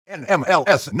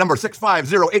NMLS number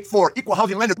 65084, equal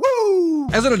housing lender. Woo!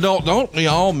 As an adult, don't we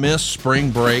all miss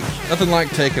spring break? Nothing like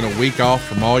taking a week off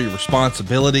from all your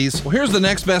responsibilities. Well, here's the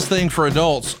next best thing for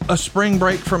adults, a spring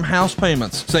break from house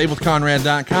payments.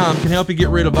 SaveWithConrad.com can help you get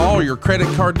rid of all your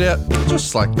credit card debt,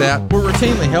 just like that. We're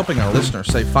routinely helping our listeners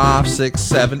save $5, $6,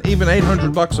 $7, even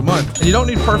 $800 a month. And you don't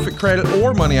need perfect credit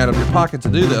or money out of your pocket to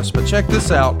do this, but check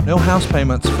this out, no house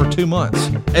payments for 2 months.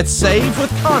 At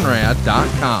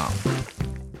SaveWithConrad.com.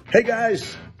 Hey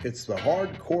guys, it's the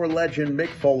hardcore legend Mick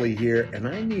Foley here, and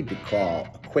I need to call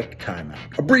a quick timeout,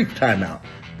 a brief timeout,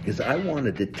 because I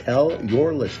wanted to tell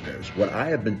your listeners what I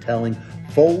have been telling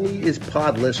Foley is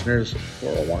Pod listeners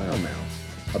for a while now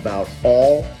about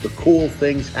all the cool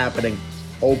things happening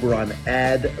over on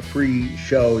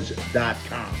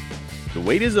adfreeshows.com. The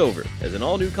wait is over, as an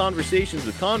all-new Conversations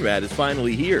with Conrad is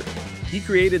finally here. He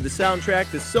created the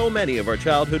soundtrack to so many of our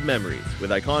childhood memories, with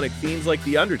iconic themes like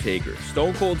The Undertaker,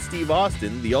 Stone Cold Steve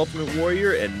Austin, The Ultimate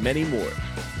Warrior, and many more.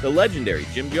 The legendary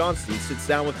Jim Johnston sits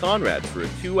down with Conrad for a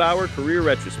 2-hour career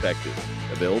retrospective,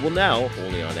 available now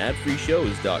only on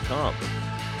adfreeshows.com.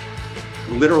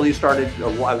 Literally started,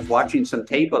 I was watching some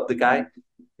tape of the guy,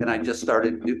 and I just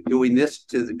started doing this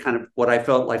to the kind of what I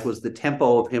felt like was the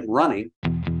tempo of him running.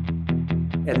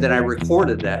 And then I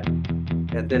recorded that.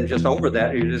 And then just over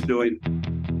that, you're just doing.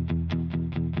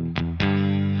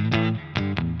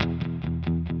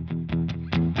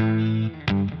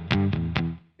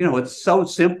 You know, it's so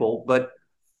simple, but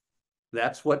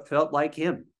that's what felt like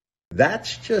him.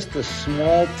 That's just a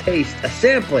small taste, a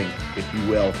sampling, if you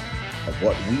will, of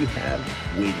what we have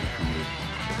waiting for you.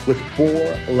 With 4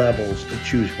 levels to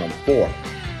choose from. 4.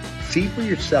 See for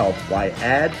yourself why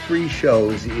ad-free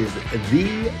shows is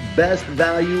the best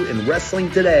value in wrestling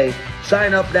today.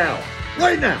 Sign up now,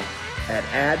 right now, at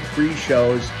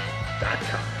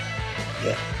adfreeshows.com.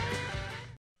 Yeah.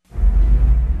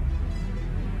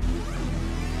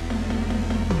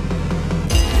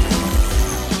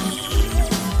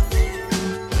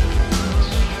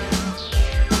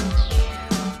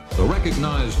 The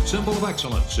recognized symbol of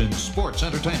excellence in sports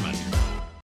entertainment.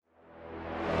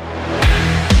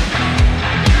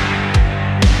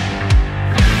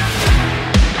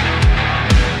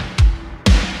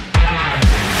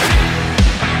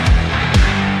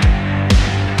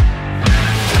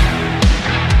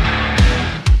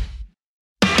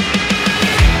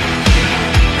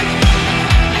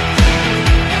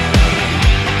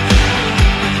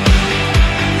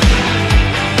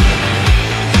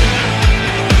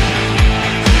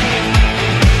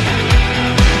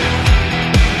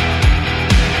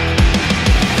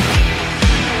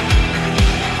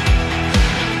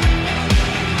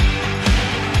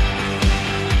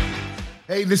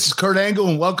 Hey, this is Kurt Angle,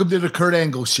 and welcome to the Kurt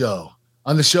Angle Show.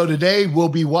 On the show today, we'll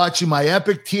be watching my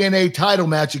epic TNA title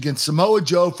match against Samoa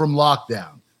Joe from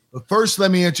Lockdown. But first, let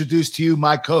me introduce to you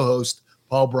my co-host,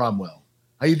 Paul Bromwell.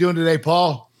 How you doing today,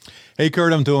 Paul? Hey,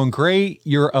 Kurt, I'm doing great.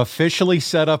 You're officially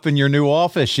set up in your new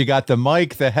office. You got the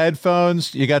mic, the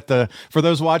headphones. You got for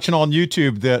those watching on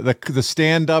YouTube, the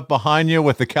stand up behind you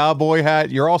with the cowboy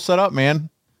hat. You're all set up, man.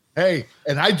 Hey,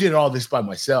 and I did all this by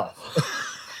myself.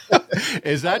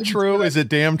 Is that true? Is it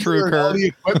damn true, Kurt? All the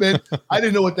equipment. I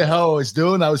didn't know what the hell I was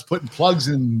doing. I was putting plugs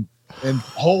in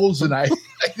holes, and I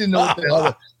didn't know what the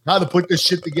hell how to put this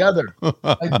shit together.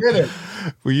 I did it.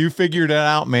 Well, you figured it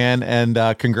out, man, and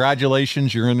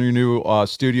congratulations. You're in your new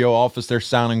studio office. They're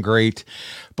sounding great.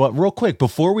 But real quick,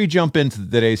 before we jump into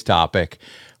today's topic,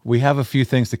 we have a few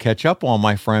things to catch up on,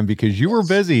 my friend, because you were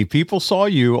busy. People saw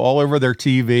you all over their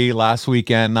TV last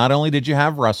weekend. Not only did you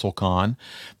have WrestleCon,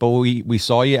 but we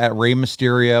saw you at Rey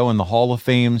Mysterio and the Hall of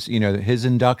Fame's, his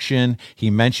induction.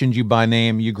 He mentioned you by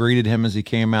name. You greeted him as he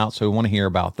came out, so we want to hear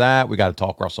about that. We got to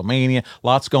talk WrestleMania.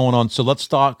 Lots going on. So let's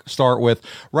start with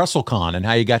WrestleCon and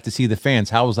how you got to see the fans.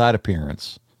 How was that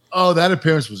appearance? Oh, that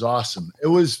appearance was awesome.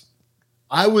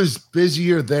 I was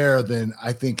busier there than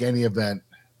I think any event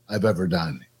I've ever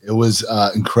done. It was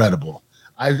incredible.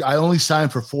 I only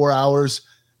signed for 4 hours,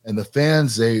 and the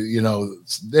fans, they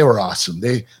were awesome.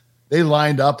 They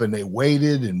lined up and they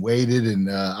waited,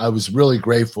 and I was really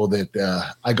grateful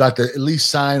that I got to at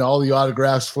least sign all the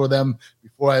autographs for them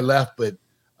before I left. But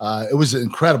it was an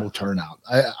incredible turnout.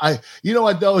 You know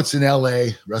what though? It's in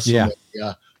LA, WrestleMania.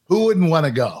 Yeah. Who wouldn't want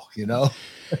to go?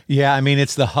 Yeah, I mean,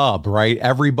 it's the hub, right?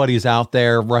 Everybody's out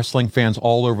there. Wrestling fans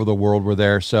all over the world were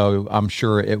there, so I'm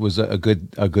sure it was a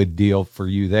good deal for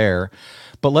you there.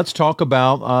 But let's talk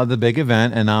about the big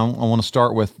event, and I want to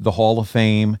start with the Hall of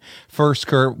Fame. First,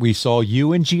 Kurt, we saw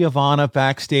you and Giovanna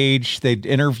backstage. They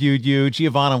interviewed you.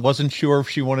 Giovanna wasn't sure if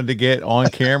she wanted to get on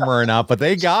camera or not, but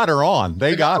they got her on.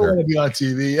 They got her. I want to be on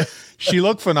TV. She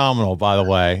looked phenomenal, by the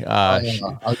way.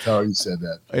 I'll tell her you said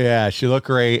that. Yeah, she looked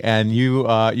great, and you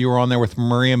were on there with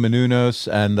Maria Menounos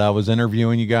and was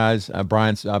interviewing you guys,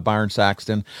 Byron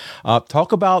Saxton.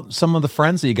 Talk about some of the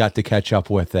friends that you got to catch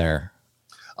up with there.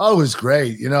 Oh, it was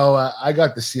great. You know, I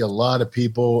got to see a lot of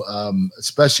people,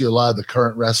 especially a lot of the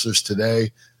current wrestlers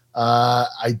today.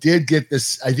 I didn't get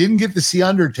to see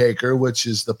Undertaker, which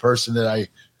is the person that I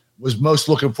was most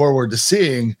looking forward to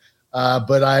seeing.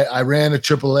 But I ran a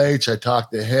Triple H. I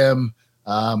talked to him.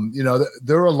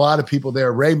 There were a lot of people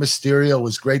there. Rey Mysterio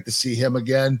was great to see him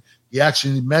again. He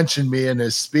actually mentioned me in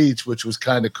his speech, which was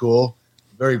kind of cool.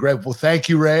 Very grateful. Thank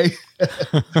you, Ray.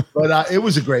 But it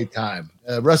was a great time.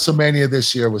 WrestleMania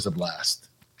this year was a blast.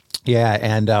 Yeah,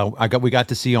 and we got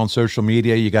to see on social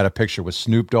media, you got a picture with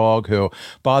Snoop Dogg, who,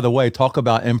 by the way, talk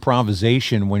about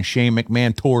improvisation when Shane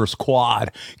McMahon tore his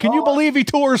quad. Can you believe he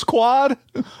tore his quad?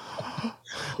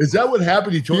 Is that what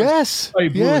happened? He tore yes. he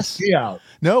blew his key out.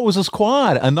 No, it was his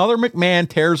quad. Another McMahon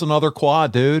tears another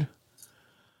quad, dude.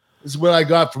 This is what I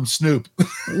got from Snoop.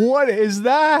 What is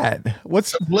that?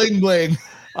 What's bling bling?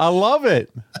 I love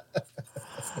it.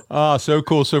 Oh, so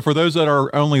cool. So for those that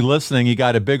are only listening, you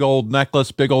got a big old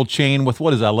necklace, big old chain with,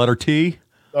 what is that, letter T?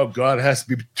 Oh, God, it has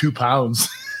to be 2 pounds.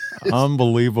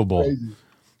 Unbelievable. Crazy.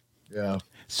 Yeah.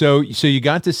 So you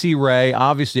got to see Ray.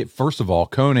 Obviously, first of all,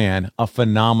 Conan, a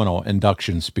phenomenal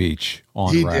induction speech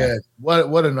on He Ray. did.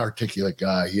 What an articulate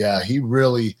guy. Yeah, he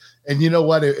really. And you know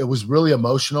what? It was really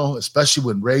emotional, especially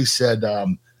when Ray said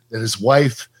that his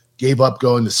wife gave up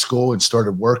going to school and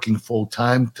started working full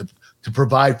time to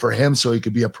provide for him so he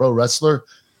could be a pro wrestler.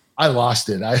 I lost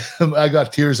it. I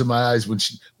got tears in my eyes when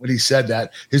he said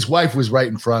that. His wife was right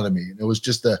in front of me. And it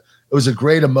was a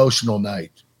great emotional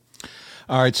night.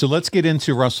 All right, so let's get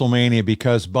into WrestleMania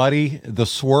because, buddy, the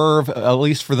swerve, at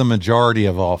least for the majority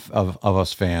of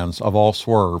us fans, of all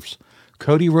swerves,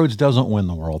 Cody Rhodes doesn't win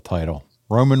the world title.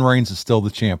 Roman Reigns is still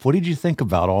the champ. What did you think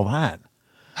about all that?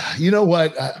 You know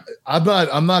what?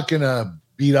 I'm not going to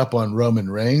beat up on Roman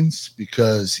Reigns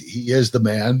because he is the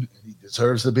man. He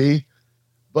deserves to be.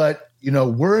 But,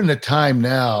 we're in a time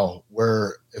now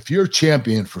where if you're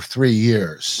champion for 3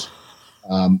 years –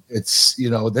 it's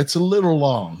that's a little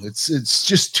long. It's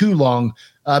just too long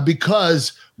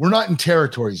because we're not in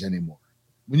territories anymore.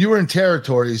 When you were in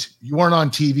territories, you weren't on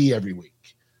TV every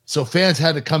week, so fans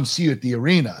had to come see you at the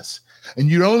arenas, and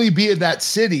you'd only be in that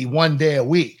city 1 day a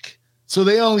week. So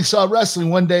they only saw wrestling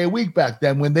 1 day a week back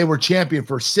then when they were champion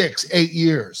for 6-8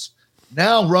 years.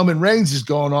 Now Roman Reigns is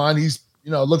going on. He's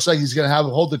it looks like he's going to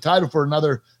hold the title for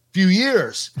another few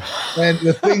years, and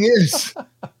the thing is.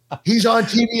 He's on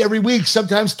TV every week,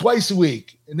 sometimes twice a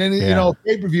week, and then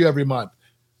pay-per-view every month.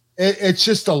 It's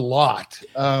just a lot.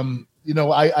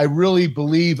 I really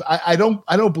believe I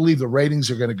don't believe the ratings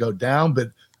are going to go down, but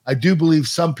I do believe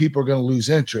some people are going to lose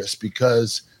interest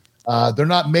because they're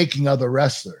not making other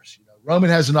wrestlers. Roman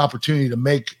has an opportunity to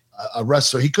make a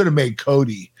wrestler. He could have made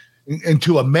Cody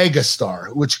into a mega star,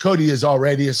 which Cody is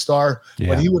already a star,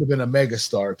 but he would have been a mega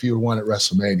star if he would have won at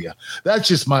WrestleMania. That's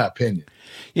just my opinion.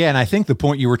 Yeah, and I think the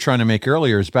point you were trying to make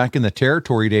earlier is back in the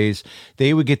territory days,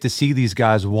 they would get to see these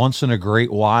guys once in a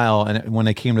great while, and when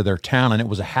they came to their town, and it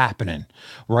was a happening,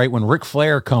 right? When Ric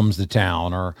Flair comes to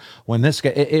town, or when this guy,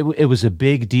 it was a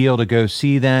big deal to go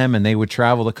see them, and they would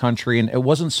travel the country, and it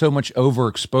wasn't so much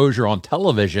overexposure on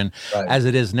television as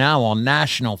it is now on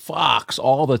national Fox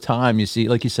all the time. You see,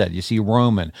 like you said, you see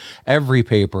Roman every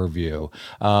pay-per-view,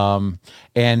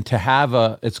 and to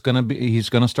have he's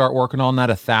going to start working on that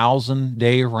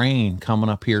 1,000-day reign coming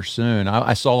up here soon.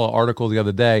 I saw an article the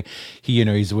other day.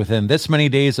 He's within this many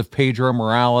days of Pedro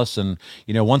Morales, and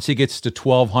once he gets to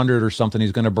 1,200 or something,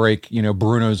 he's going to break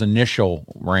Bruno's initial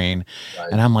reign. Right.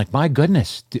 And I'm like, my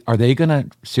goodness, are they going to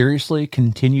seriously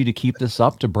continue to keep this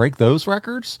up to break those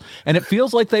records? And it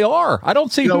feels like they are. I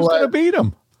don't see who's going to beat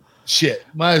him. Shit,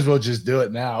 might as well just do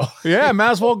it now. Yeah, might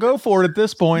as well go for it at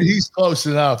this point. He's close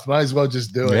enough. Might as well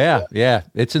just do it. Yeah,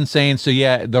 it's insane. So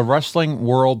yeah, the wrestling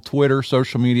world, Twitter,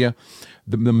 social media,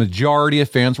 the majority of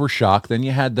fans were shocked. Then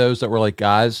you had those that were like,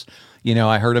 guys,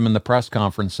 I heard him in the press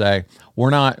conference say, we're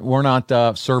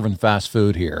not serving fast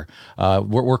food here.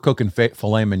 We're cooking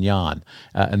filet mignon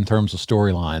in terms of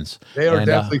storylines. They are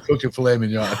definitely cooking filet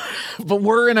mignon. But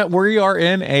we are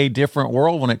in a different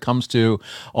world when it comes to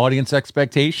audience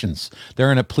expectations.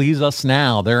 They're in a please us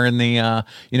now. They're in the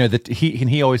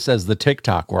he always says the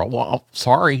TikTok world. Well,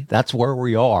 sorry, that's where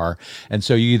we are. And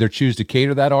so you either choose to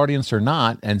cater that audience or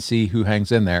not, and see who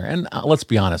hangs in there. And let's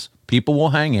be honest. People will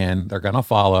hang in. They're going to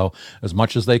follow as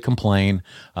much as they complain.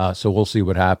 So we'll see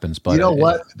what happens. But you know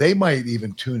what? They might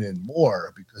even tune in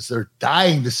more because they're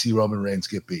dying to see Roman Reigns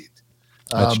get beat.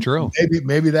 That's true.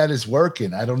 Maybe that is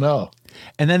working. I don't know.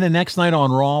 And then the next night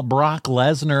on Raw, Brock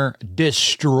Lesnar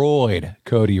destroyed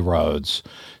Cody Rhodes.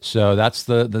 So that's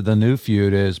the new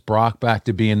feud is Brock back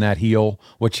to being that heel,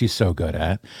 which he's so good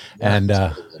at, and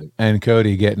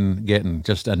Cody getting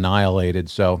just annihilated.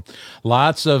 So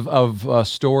lots of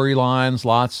storylines,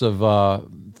 lots of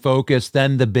focus.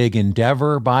 Then the big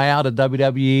Endeavor buyout of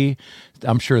WWE.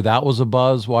 I'm sure that was a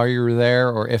buzz while you were there,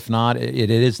 or if not,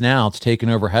 it is now. It's taken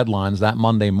over headlines that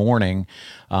Monday morning.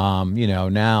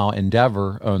 Now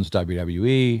Endeavor owns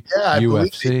WWE, I UFC.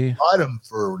 Believe they bought them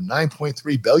for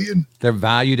 $9.3 billion. They're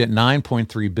valued at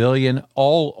 $9.3 billion.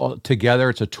 All together,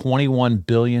 it's a $21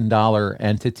 billion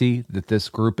entity that this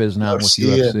group is now with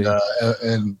UFC.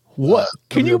 And what?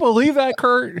 Can you believe that,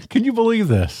 Kurt? Can you believe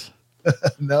this?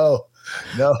 No,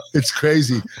 it's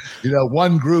crazy.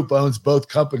 One group owns both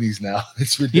companies now.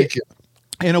 It's ridiculous.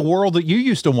 In a world that you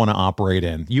used to want to operate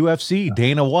in, UFC,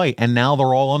 Dana White, and now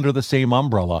they're all under the same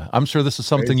umbrella. I'm sure this is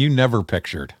something you never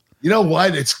pictured. You know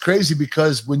what? It's crazy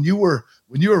because when you were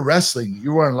wrestling,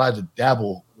 you weren't allowed to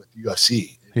dabble with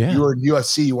UFC. Yeah. You were in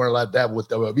UFC, you weren't allowed to dabble with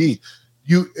WWE.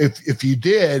 If you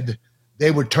did,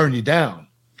 they would turn you down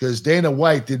because Dana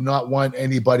White did not want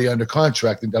anybody under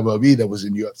contract in WWE that was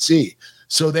in UFC.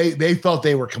 So they felt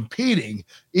they were competing,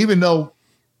 even though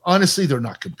honestly they're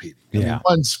not competing. I mean,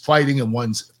 one's fighting and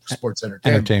one's sports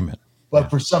entertainment. But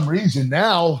for some reason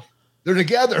now they're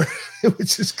together,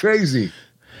 which is crazy.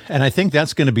 And I think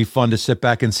that's going to be fun to sit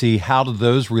back and see how do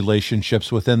those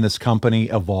relationships within this company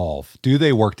evolve? Do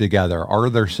they work together? Are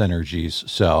there synergies?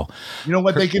 So, you know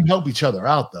what? They can help each other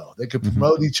out, though. They can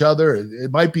promote each other.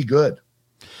 It might be good.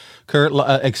 Kurt,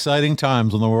 exciting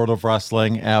times in the world of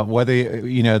wrestling.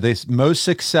 Whether this most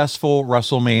successful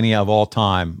WrestleMania of all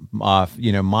time,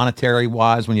 monetary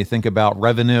wise, when you think about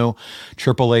revenue,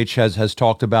 Triple H has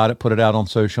talked about it, put it out on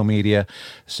social media.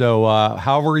 So,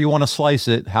 however you want to slice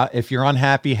it, if you're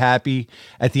unhappy, happy.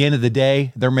 At the end of the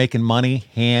day, they're making money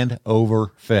hand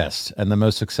over fist, and the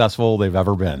most successful they've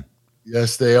ever been.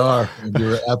 Yes, they are. And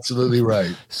you're absolutely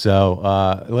right.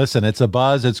 So, listen, it's a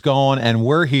buzz. It's going. And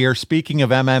we're here, speaking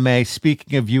of MMA,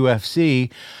 speaking of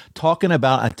UFC, talking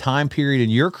about a time period in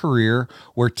your career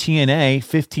where TNA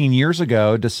 15 years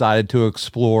ago decided to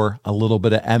explore a little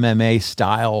bit of MMA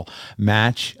style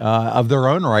match of their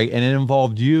own right. And it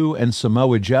involved you and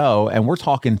Samoa Joe. And we're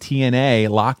talking TNA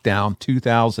Lockdown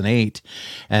 2008.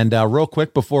 And real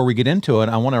quick before we get into it,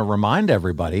 I want to remind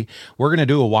everybody, we're going to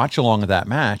do a watch along of that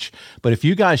match. But if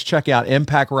you guys check out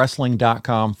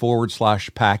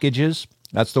impactwrestling.com/packages,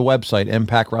 that's the website,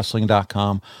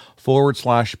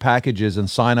 impactwrestling.com/packages, and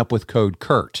sign up with code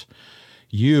Kurt.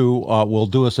 You will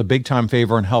do us a big time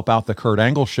favor and help out the Kurt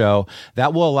Angle Show.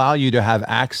 That will allow you to have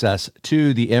access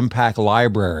to the Impact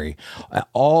library,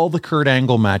 all the Kurt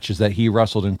Angle matches that he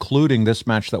wrestled, including this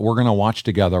match that we're going to watch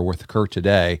together with Kurt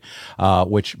today,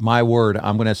 which, my word,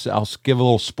 I'll give a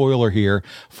little spoiler here,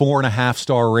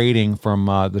 4.5-star rating from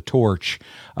the Torch.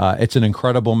 It's an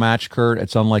incredible match, Kurt.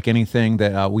 It's unlike anything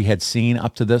that we had seen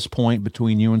up to this point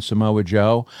between you and Samoa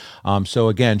Joe. So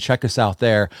again, check us out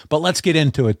there. But let's get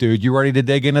into it, dude. You ready to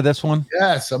dig into this one?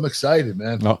 Yes, I'm excited,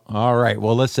 man. Oh, all right.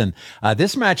 Well, listen,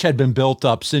 this match had been built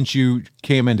up since you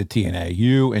came into TNA.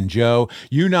 You and Joe,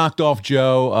 you knocked off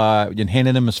Joe and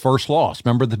handed him his first loss.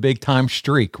 Remember the big time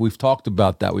streak? We've talked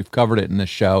about that. We've covered it in this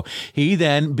show. He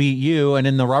then beat you, and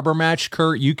in the rubber match,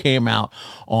 Kurt, you came out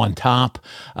on top.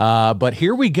 But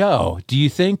here we go. Do you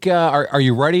think, are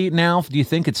you ready now? Do you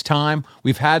think it's time?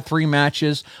 We've had 3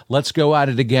 matches. Let's go at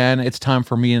it again. It's time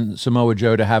for me and Samoa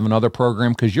Joe to have another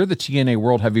program because you're the TNA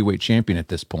World Heavyweight Champion at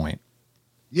this point.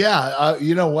 Yeah,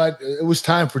 you know what? It was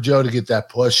time for Joe to get that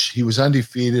push. He was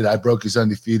undefeated. I broke his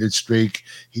undefeated streak.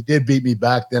 He did beat me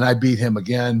back. Then I beat him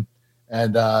again.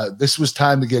 And this was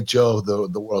time to get Joe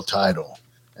the world title.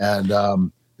 And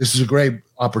this is a great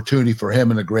opportunity for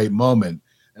him and a great moment.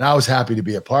 And I was happy to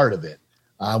be a part of it.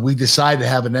 We decided to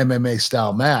have an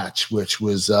MMA-style match, which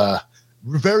was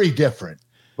very different.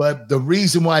 But the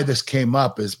reason why this came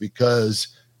up is because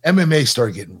MMA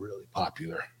started getting really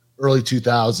popular, early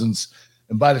 2000s.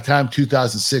 And by the time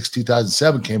 2006,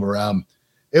 2007 came around,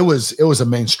 it was a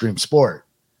mainstream sport.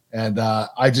 And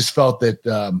I just felt that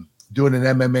doing an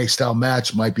MMA style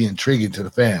match might be intriguing to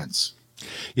the fans.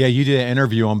 Yeah, you did an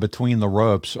interview on Between the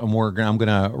Ropes, and I'm going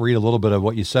to read a little bit of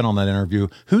what you said on that interview.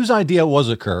 Whose idea was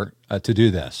it, Kurt, to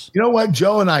do this? You know what?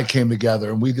 Joe and I came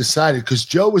together, and we decided, because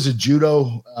Joe was a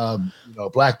judo,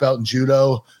 black belt in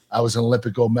judo. I was an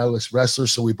Olympic gold medalist wrestler,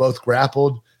 so we both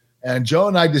grappled. And Joe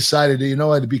and I decided,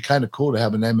 it'd be kind of cool to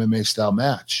have an MMA style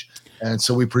match. And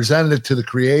so we presented it to the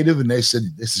creative, and they said,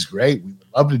 this is great. We would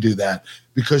love to do that,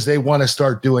 because they want to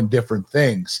start doing different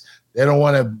things. They don't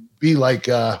want to be like,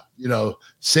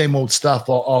 same old stuff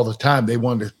all the time. They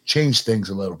wanted to change things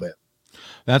a little bit.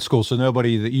 That's cool. So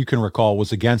nobody that you can recall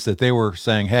was against it. They were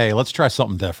saying, hey, let's try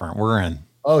something different. We're in.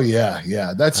 Oh, yeah.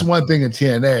 Yeah. That's one thing in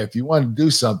TNA. If you want to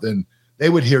do something, they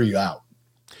would hear you out.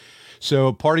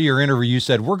 So part of your interview, you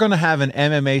said, we're going to have an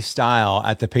MMA style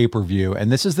at the pay-per-view,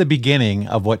 and this is the beginning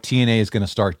of what TNA is going to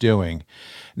start doing.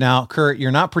 Now, Kurt,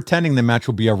 you're not pretending the match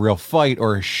will be a real fight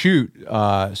or a shoot,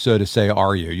 so to say,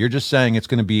 are you? You're just saying it's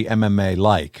going to be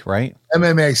MMA-like, right?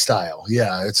 MMA style,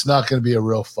 yeah. It's not going to be a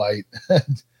real fight.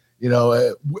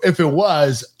 If it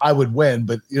was, I would win.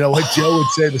 But you know what Joe would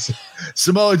say?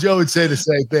 Samoa Joe would say the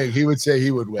same thing. He would say he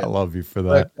would win. I love you for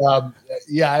that. But,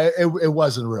 it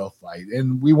wasn't a real fight,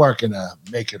 and we weren't going to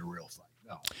make it a real fight.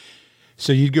 No.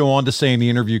 So you'd go on to say in the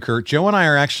interview, Kurt, Joe and I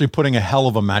are actually putting a hell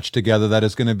of a match together that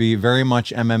is going to be very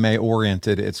much MMA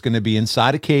oriented. It's going to be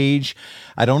inside a cage.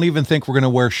 I don't even think we're going to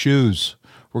wear shoes.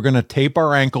 We're going to tape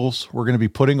our ankles. We're going to be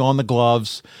putting on the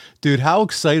gloves. Dude, how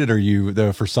excited are you,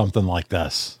 though, for something like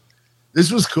this?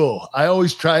 This was cool. I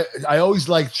always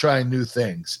like trying new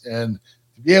things. And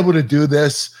to be able to do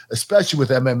this, especially with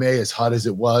MMA as hot as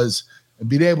it was, and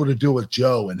being able to do it with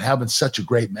Joe and having such a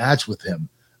great match with him,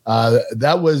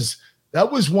 that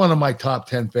was one of my top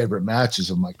 10 favorite matches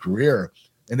of my career.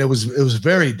 And it was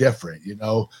very different,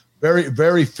 very,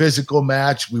 very physical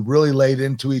match. We really laid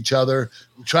into each other.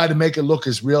 We tried to make it look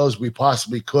as real as we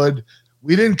possibly could.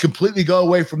 We didn't completely go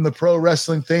away from the pro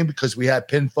wrestling thing because we had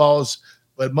pinfalls,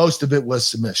 but most of it was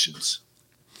submissions.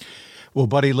 Well,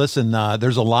 buddy, listen,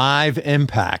 there's a live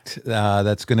impact they're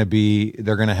going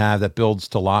to have that builds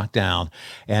to Lockdown.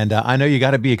 And I know you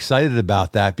got to be excited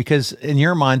about that, because in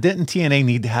your mind, didn't TNA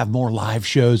need to have more live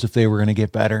shows if they were going to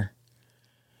get better?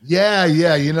 Yeah.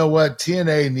 You know what?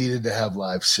 TNA needed to have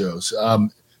live shows.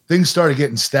 Things started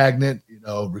getting stagnant,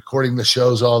 recording the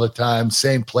shows all the time,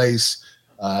 same place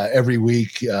every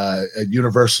week at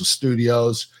Universal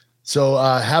Studios. So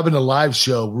having a live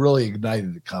show really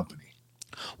ignited the company.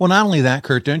 Well, not only that,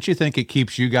 Kurt, don't you think it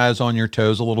keeps you guys on your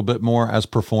toes a little bit more as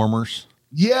performers?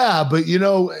 Yeah, but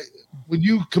when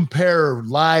you compare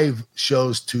live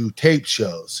shows to tape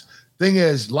shows, thing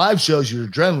is, live shows, your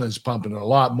adrenaline's pumping a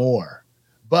lot more,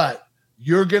 but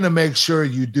you're going to make sure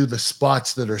you do the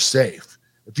spots that are safe.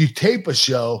 If you tape a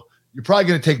show, you're probably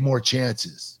going to take more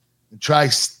chances and try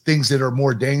things that are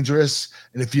more dangerous.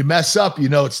 And if you mess up,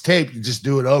 it's taped, you just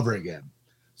do it over again.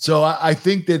 So I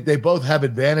think that they both have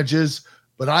advantages,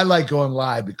 but I like going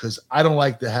live because I don't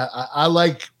like I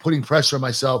like putting pressure on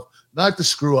myself not to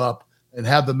screw up and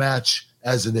have the match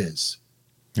as it is.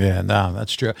 Yeah, no,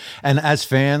 that's true. And as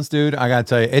fans, dude, I got to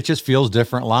tell you, it just feels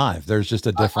different live. There's just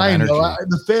a different energy.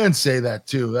 The fans say that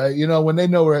too. When they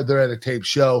know they're at a tape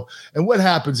show, and what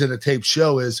happens in a tape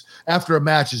show is after a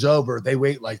match is over, they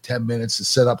wait like 10 minutes to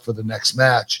set up for the next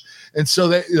match. And so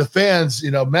the fans,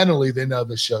 mentally, they know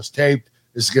this show's taped.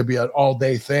 This is going to be an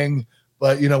all-day thing.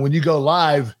 But, when you go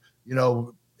live,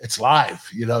 it's live.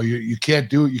 You can't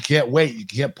do it. You can't wait. You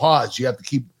can't pause. You have to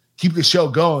keep the show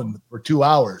going for 2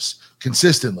 hours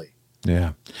consistently.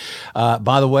 Yeah.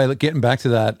 By the way, getting back to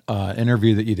that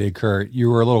interview that you did, Kurt,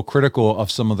 you were a little critical of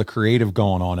some of the creative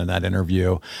going on in that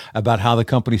interview about how the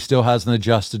company still hasn't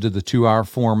adjusted to the 2-hour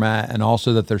format, and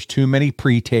also that there's too many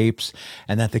pre-tapes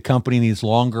and that the company needs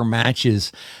longer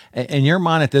matches. In your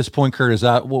mind at this point, Kurt, is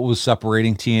that what was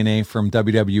separating TNA from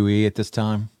WWE at this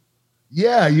time?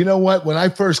 Yeah. You know what? When I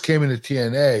first came into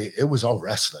TNA, it was all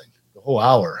wrestling the whole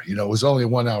hour. It was only a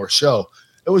 1-hour show.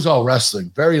 It was all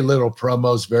wrestling, very little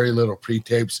promos, very little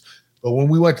pre-tapes. But when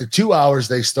we went to 2 hours,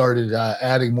 they started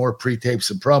adding more pre-tapes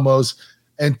and promos.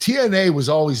 And TNA was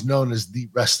always known as the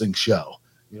wrestling show.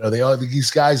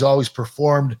 These guys always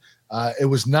performed. It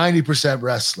was 90%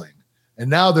 wrestling. And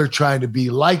now they're trying to be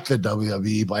like the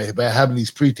WWE by having these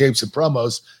pre-tapes and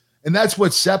promos. And that's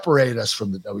what separated us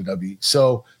from the WWE.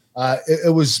 So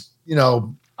it was,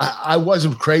 I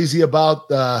wasn't crazy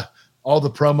about all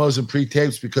the promos and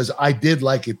pre-tapes because I did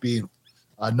like it being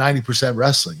 90%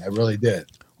 wrestling. I really did.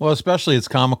 Well, especially it's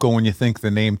comical when you think the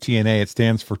name TNA, it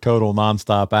stands for Total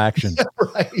Nonstop Action.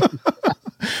 Right.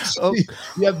 Oh.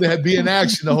 You have to be in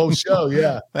action the whole show.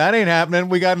 Yeah. That ain't happening.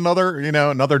 We got another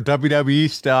WWE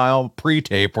style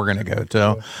pre-tape we're going to go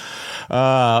to.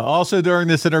 Also during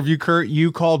this interview, Kurt,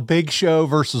 you called Big Show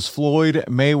versus Floyd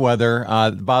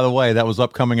Mayweather. By the way, that was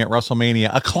upcoming at WrestleMania,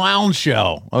 a clown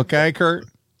show. Okay, Kurt?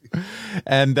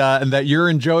 And that your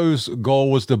and Joe's goal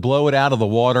was to blow it out of the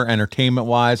water entertainment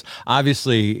wise.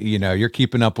 Obviously, you're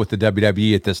keeping up with the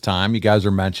WWE at this time. You guys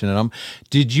are mentioning them.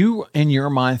 Did you, in your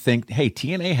mind, think, hey,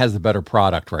 TNA has the better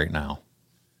product right now?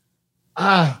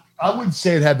 I wouldn't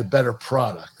say it had the better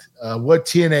product. What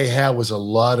TNA had was a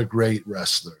lot of great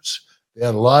wrestlers. They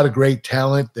had a lot of great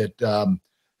talent that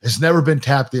has never been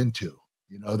tapped into.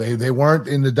 They weren't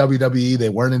in the WWE. They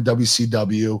weren't in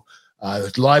WCW.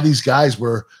 A lot of these guys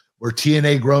were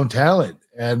TNA grown talent,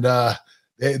 and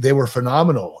they were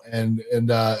phenomenal. And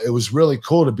it was really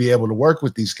cool to be able to work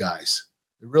with these guys.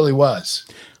 It really was.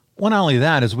 Well, not only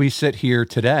that, as we sit here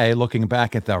today, looking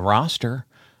back at the roster,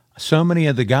 so many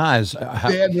of the guys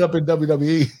they ended up in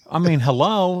WWE. I mean,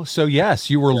 hello. So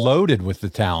yes, you were loaded with the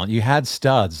talent. You had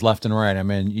studs left and right. I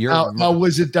mean, now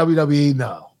was it WWE?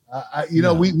 No.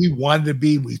 No. We wanted to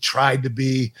be. We tried to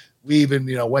be. We even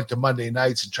went to Monday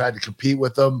nights and tried to compete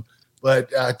with them.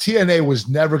 But TNA was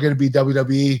never going to be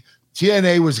WWE.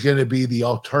 TNA was going to be the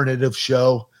alternative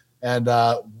show, and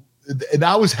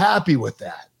I was happy with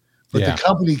that. But the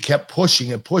company kept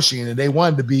pushing and pushing, and they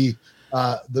wanted to be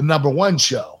the number one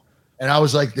show. And I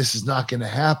was like, this is not going to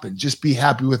happen. Just be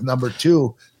happy with number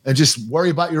two, and just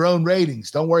worry about your own ratings.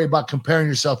 Don't worry about comparing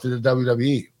yourself to the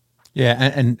WWE. Yeah,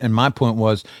 and my point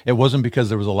was, it wasn't because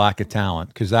there was a lack of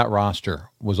talent, because that roster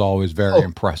was always very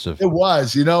impressive. It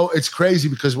was. It's crazy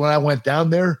because when I went down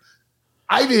there,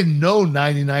 I didn't know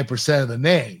 99% of the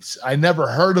names. I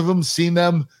never heard of them, seen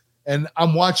them, and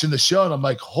I'm watching the show, and I'm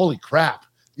like, holy crap,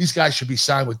 these guys should be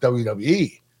signed with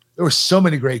WWE. There were so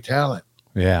many great talent.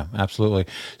 Yeah, absolutely.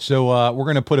 So we're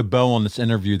going to put a bow on this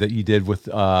interview that you did with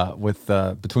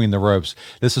Between the Ropes.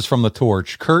 This is from The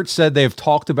Torch. Kurt said they've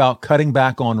talked about cutting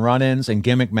back on run-ins and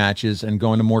gimmick matches and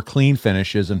going to more clean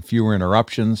finishes and fewer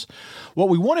interruptions. What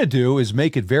we want to do is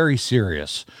make it very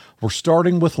serious. We're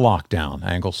starting with Lockdown,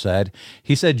 Angle said.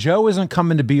 He said Joe isn't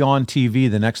coming to be on TV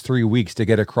the next 3 weeks to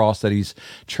get across that he's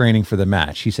training for the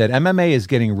match. He said MMA is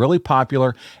getting really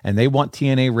popular and they want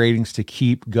TNA ratings to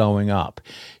keep going up.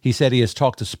 He said he has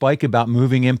talked to Spike about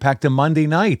moving Impact to Monday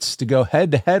nights to go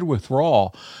head-to-head with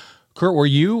Raw. Kurt, were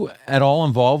you at all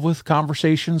involved with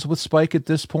conversations with Spike at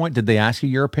this point? Did they ask you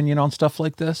your opinion on stuff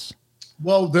like this?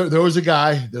 Well, there was a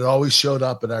guy that always showed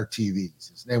up at our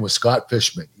TVs. His name was Scott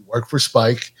Fishman. He worked for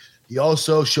Spike. He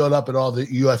also showed up at all the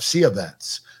UFC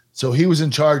events. So he was in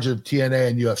charge of TNA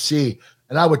and UFC.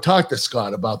 And I would talk to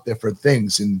Scott about different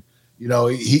things. And,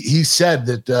 he said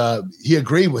that he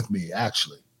agreed with me,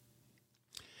 actually.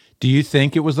 Do you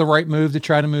think it was the right move to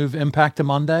try to move Impact to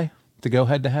Monday to go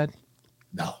head-to-head?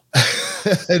 No.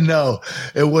 No,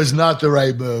 it was not the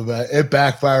right move. It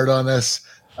backfired on us.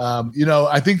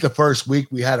 I think the first week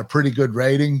we had a pretty good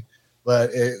rating.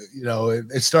 But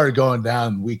it started going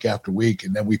down week after week,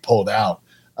 and then we pulled out.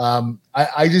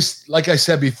 I just, like I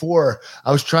said before,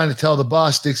 I was trying to tell the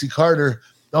boss, Dixie Carter,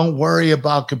 don't worry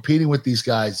about competing with these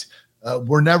guys.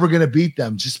 We're never going to beat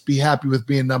them. Just be happy with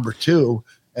being number two,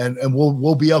 and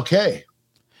we'll be okay.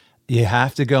 You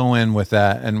have to go in with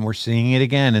that, and we're seeing it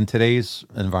again in today's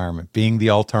environment, being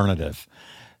the alternative.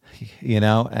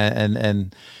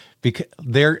 And because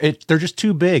they're just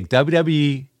too big.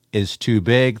 WWE is too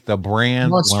big. The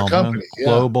brand, well-known,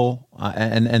 global,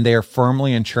 and they are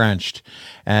firmly entrenched.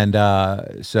 And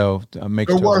so it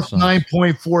makes they're worth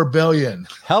 $9.4 billion.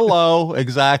 Hello,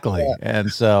 exactly. Yeah.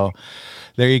 And so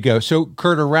there you go. So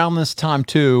Kurt, around this time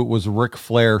too was Ric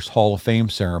Flair's Hall of Fame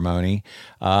ceremony.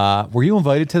 Were you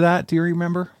invited to that? Do you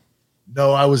remember?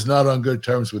 No, I was not on good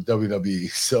terms with WWE,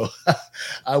 so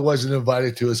I wasn't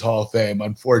invited to his Hall of Fame,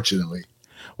 unfortunately.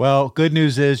 Well, good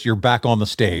news is you're back on the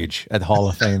stage at Hall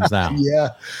of Fame now. Yeah,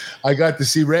 I got to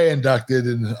see Ray inducted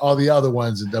and all the other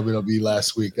ones in WWE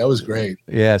last week. That was great.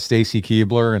 Yeah, Stacy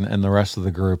Keibler and the rest of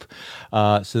the group.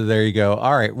 So there you go.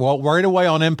 All right. Well, right away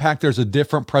on Impact, there's a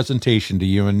different presentation to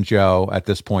you and Joe at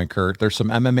this point, Kurt. There's some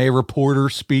MMA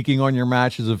reporters speaking on your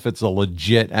match as if it's a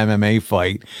legit MMA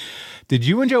fight. Did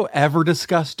you and Joe ever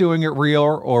discuss doing it real,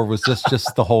 or was this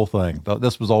just the whole thing?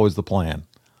 This was always the plan.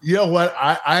 You know what?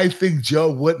 I think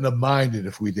Joe wouldn't have minded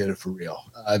if we did it for real.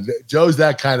 Joe's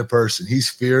that kind of person. He's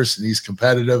fierce and he's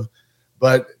competitive.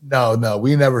 But no,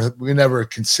 we never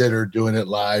considered doing it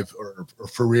live or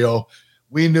for real.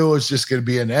 We knew it was just going to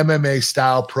be an MMA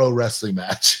style pro wrestling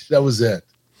match. That was it.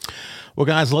 Well,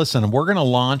 guys, listen, we're going to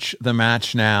launch the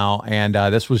match now, and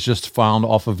this was just found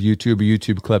off of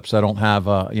YouTube clips. I don't have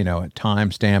a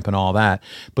timestamp and all that.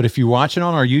 But if you watch it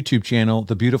on our YouTube channel,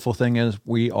 the beautiful thing is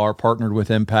we are partnered with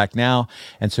Impact Now,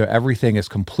 and so everything is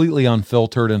completely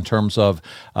unfiltered in terms of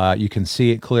you can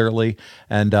see it clearly,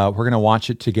 and we're going to watch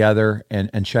it together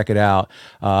and check it out.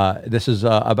 This is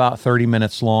about 30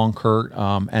 minutes long, Kurt,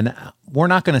 and we're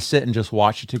not going to sit and just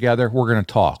watch it together. We're going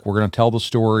to talk. We're going to tell the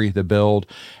story, the build,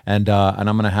 and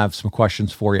I'm going to have some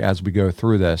questions for you as we go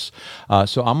through this.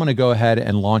 So I'm going to go ahead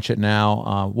and launch it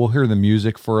now. We'll hear the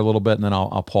music for a little bit, and then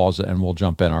I'll pause it, and we'll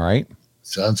jump in, all right?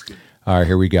 Sounds good. All right,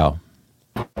 here we go.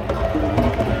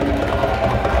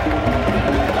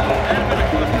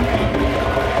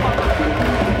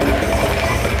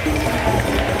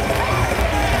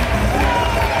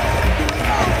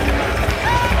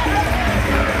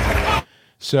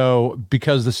 So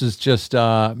because this is just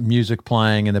music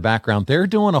playing in the background, they're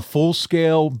doing a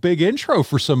full-scale big intro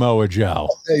for Samoa Joe.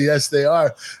 Yes, they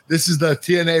are. This is the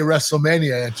TNA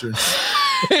WrestleMania entrance.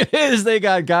 It is. They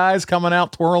got guys coming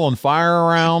out twirling fire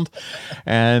around,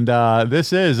 and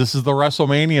this is the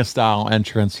WrestleMania style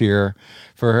entrance here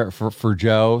for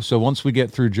Joe. So once we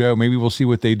get through Joe, maybe we'll see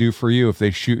what they do for you, if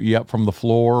they shoot you up from the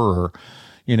floor, or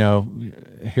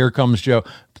here comes Joe.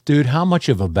 Dude, how much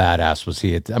of a badass was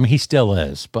he? I mean, he still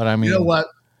is, but I mean, you know what?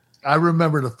 I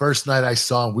remember the first night I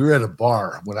saw him. We were at a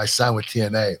bar when I signed with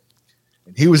TNA,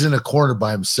 and he was in a corner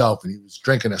by himself, and he was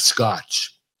drinking a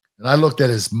scotch. And I looked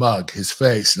at his mug, his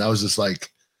face, and I was just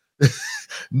like,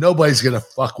 nobody's gonna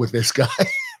fuck with this guy.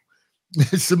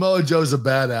 Samoa Joe's a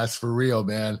badass for real,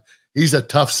 man. He's a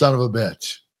tough son of a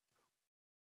bitch,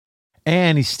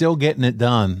 and he's still getting it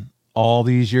done all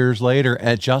these years later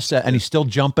and he's still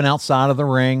jumping outside of the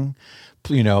ring,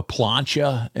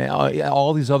 plancha,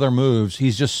 all these other moves.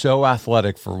 He's just so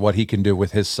athletic for what he can do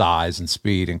with his size and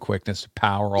speed and quickness,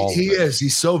 power. He is.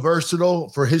 He's so versatile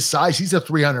for his size. He's a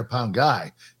 300-pound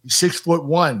guy. He's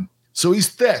 6'1", so he's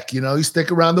thick. He's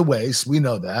thick around the waist. We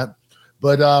know that,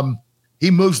 but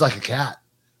he moves like a cat.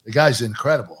 The guy's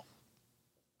incredible.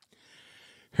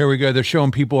 Here we go. They're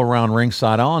showing people around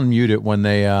ringside. I'll unmute it when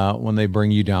they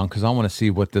bring you down, because I want to see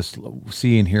what this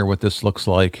looks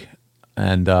like.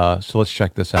 And so let's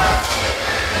check this out.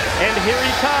 And here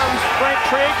he comes. Frank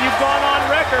Trigg, you've gone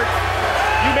on record.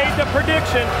 You made the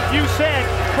prediction. You said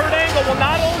Kurt Angle will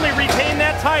not only retain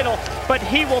that title, but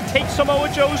he will take Samoa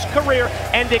Joe's career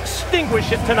and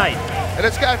extinguish it tonight. And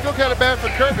I feel kind of bad for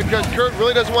Kurt, because Kurt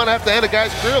really doesn't want to have to end a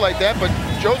guy's career like that. But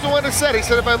Joe's the one that said, if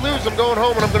I lose, I'm going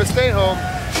home and I'm going to stay home.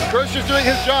 Kurt's just doing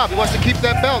his job. He wants to keep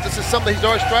that belt. This is something he's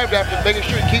always strived after, making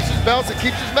sure he keeps his belts and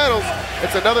keeps his medals.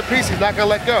 It's another piece he's not going to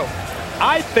let go.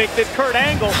 I think that Kurt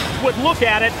Angle would look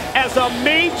at it as a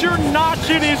major notch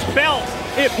in his belt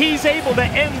if he's able to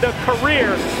end the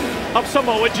career of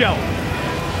Samoa Joe.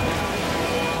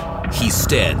 He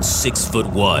stands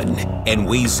 6'1" and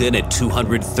weighs in at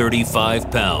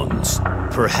 235 pounds.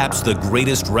 Perhaps the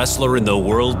greatest wrestler in the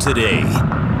world today,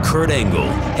 Kurt Angle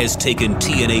has taken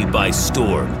TNA by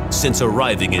storm since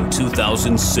arriving in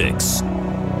 2006.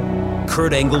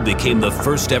 Kurt Angle became the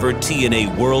first ever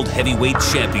TNA World Heavyweight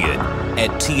Champion at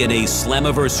TNA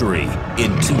Slammiversary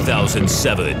in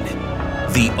 2007.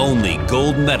 The only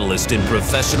gold medalist in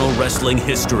professional wrestling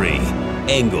history,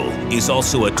 Angle is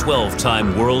also a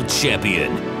 12-time world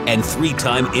champion and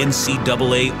 3-time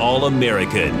NCAA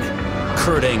All-American.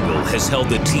 Kurt Angle has held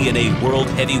the TNA World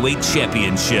Heavyweight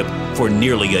Championship for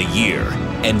nearly a year,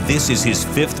 and this is his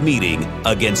 5th meeting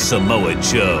against Samoa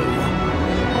Joe.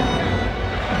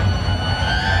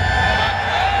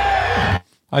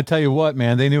 I tell you what,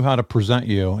 man, they knew how to present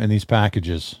you in these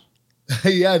packages.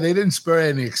 Yeah, they didn't spare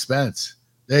any expense.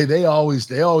 They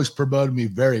always promoted me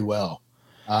very well.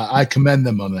 I commend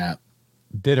them on that.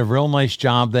 Did a real nice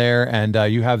job there, and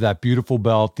you have that beautiful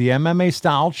belt, the MMA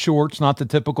styled shorts, not the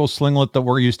typical slinglet that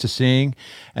we're used to seeing.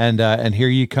 And here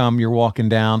you come, you're walking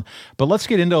down. But let's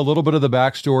get into a little bit of the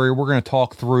backstory. We're going to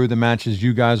talk through the matches.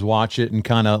 You guys watch it and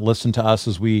kind of listen to us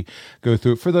as we go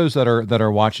through it. For those that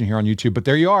are watching here on YouTube, but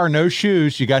there you are, no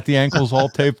shoes. You got the ankles all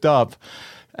taped up.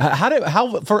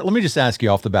 Let me just ask you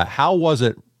off the bat, how was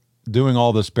it doing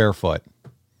all this barefoot?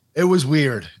 It was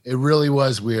weird. It really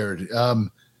was weird.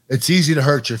 It's easy to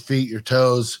hurt your feet, your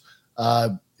toes.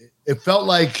 It felt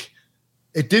like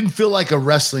it didn't feel like a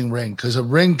wrestling ring, because a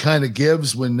ring kind of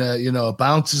gives when it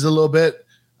bounces a little bit.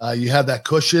 You have that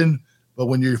cushion, but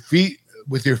when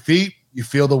with your feet, you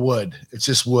feel the wood. It's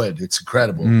just wood. It's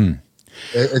incredible.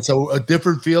 It's a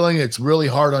different feeling. It's really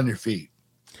hard on your feet.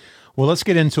 Well, let's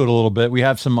get into it a little bit. We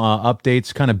have some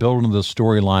updates kind of building the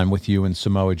storyline with you and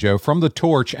Samoa Joe. From the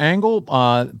Torch, Angle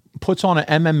puts on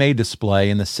an MMA display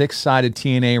in the 6-sided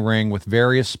TNA ring with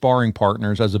various sparring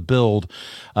partners as a build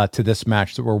to this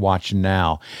match that we're watching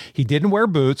now. He didn't wear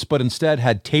boots, but instead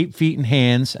had taped feet and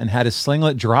hands and had his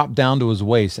singlet drop down to his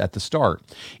waist at the start.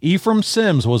 Ephraim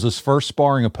Sims was his first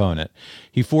sparring opponent.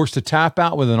 He forced a tap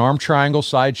out with an arm triangle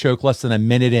side choke less than a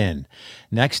minute in.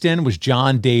 Next in was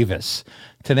John Davis.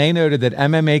 Tenay noted that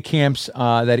MMA camps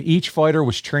that each fighter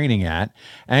was training at,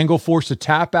 Angle forced a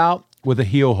tap out with a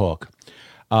heel hook.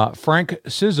 Frank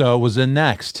Sizzo was in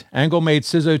next. Angle made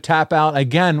Sizzo tap out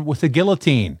again with a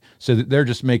guillotine. So they're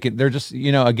just making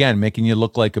you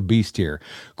look like a beast here.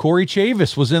 Corey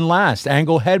Chavis was in last.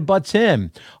 Angle headbutts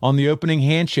him on the opening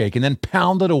handshake and then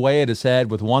pounded away at his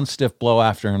head with one stiff blow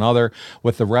after another,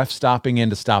 with the ref stopping in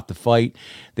to stop the fight.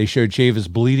 They showed Chavis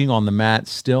bleeding on the mat,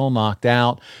 still knocked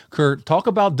out. Kurt, talk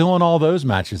about doing all those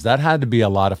matches. That had to be a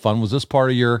lot of fun. Was this part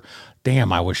of your,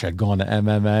 damn, I wish I'd gone to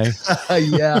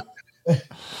MMA? Yeah.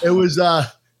 It was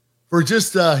for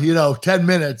just 10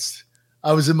 minutes.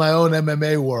 I was in my own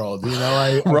MMA world.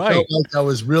 I felt like I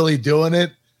was really doing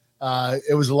it.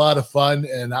 It was a lot of fun,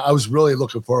 and I was really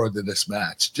looking forward to this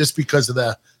match just because of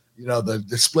the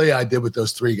display I did with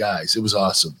those three guys. It was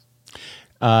awesome.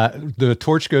 The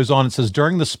torch goes on and says,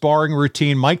 during the sparring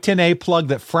routine, Mike Tenay plugged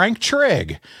that Frank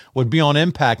Trigg would be on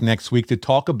Impact next week to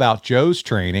talk about Joe's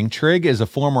training. Trigg is a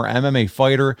former MMA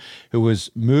fighter who was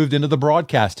moved into the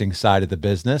broadcasting side of the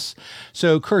business.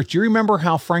 So, Kurt, do you remember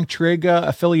how Frank Trigg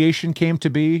affiliation came to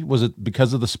be? Was it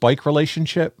because of the Spike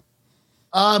relationship?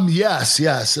 Yes.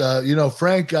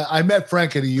 Frank, I met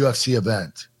Frank at a UFC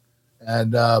event,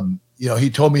 and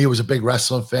he told me he was a big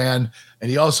wrestling fan. And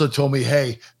he also told me,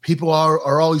 hey, people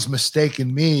are always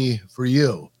mistaking me for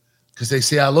you because they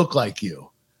say I look like you.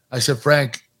 I said,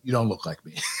 Frank, you don't look like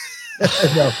me.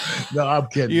 No, I'm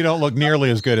kidding. You don't look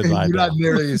nearly as good as I do. You're not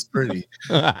nearly as pretty.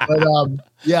 But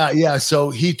yeah.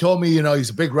 So he told me, he's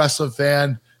a big wrestling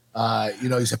fan.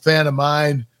 He's a fan of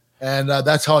mine. And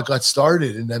that's how it got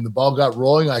started. And then the ball got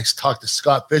rolling. I talked to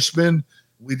Scott Fishman.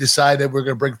 We decided we're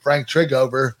going to bring Frank Trigg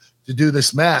over to do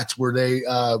this match where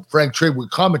Frank Trigg would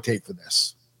commentate for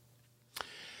this.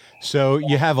 So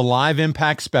you have a live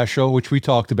Impact special, which we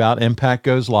talked about. Impact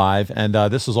goes live. And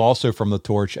this is also from the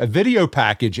Torch. A video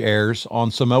package airs on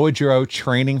Samoa Joe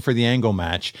training for the Angle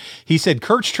match. He said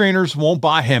Kurt's trainers won't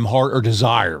buy him Heart or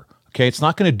Desire. Okay, it's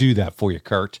not going to do that for you,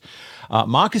 Kurt.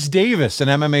 Marcus Davis, an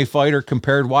MMA fighter,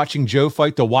 compared watching Joe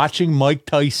fight to watching Mike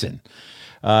Tyson.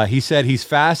 He said he's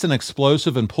fast and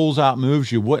explosive and pulls out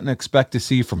moves you wouldn't expect to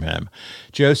see from him.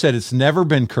 Joe said it's never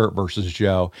been Kurt versus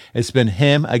Joe. It's been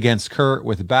him against Kurt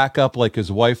with backup like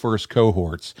his wife or his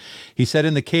cohorts. He said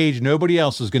in the cage, nobody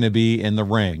else is going to be in the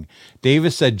ring.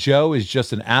 Davis said Joe is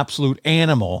just an absolute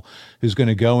animal who's going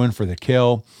to go in for the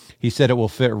kill. He said it will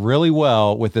fit really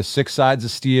well with the 6 sides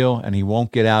of steel and he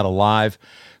won't get out alive.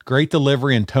 Great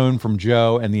delivery and tone from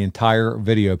Joe and the entire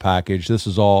video package. This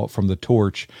is all from the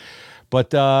Torch.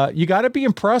 But you got to be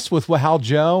impressed with how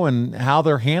Joe and how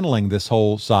they're handling this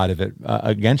whole side of it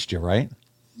against you, right?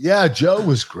 Yeah, Joe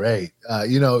was great.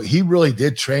 He really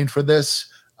did train for this,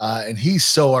 and he's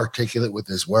so articulate with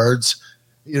his words.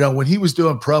 When he was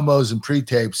doing promos and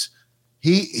pre-tapes,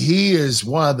 he is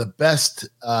one of the best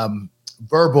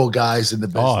verbal guys in the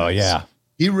business. Oh, yeah.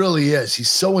 He really is. He's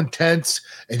so intense,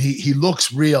 and he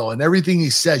looks real, and everything he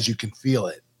says, you can feel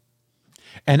it.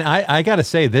 And I got to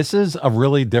say, this is a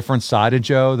really different side of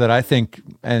Joe that I think,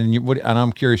 and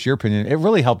I'm curious your opinion, it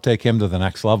really helped take him to the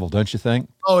next level, don't you think?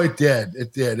 Oh, it did.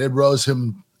 It did. It rose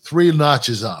him 3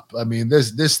 notches up. I mean,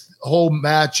 this whole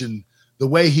match and the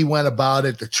way he went about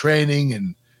it, the training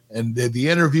and the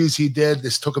interviews he did,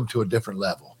 this took him to a different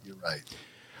level. You're right.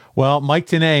 Well, Mike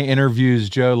Tenay interviews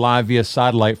Joe live via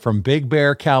satellite from Big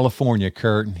Bear, California,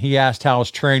 Kurt. He asked how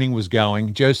his training was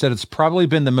going. Joe said it's probably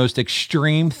been the most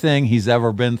extreme thing he's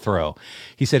ever been through.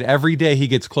 He said every day he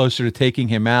gets closer to taking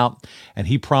him out, and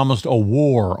he promised a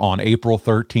war on April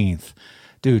 13th.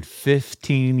 Dude,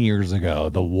 15 years ago,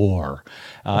 the war.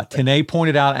 Tenay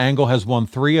pointed out Angle has won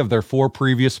 3 of their 4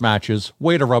 previous matches.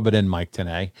 Way to rub it in, Mike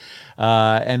Tenay.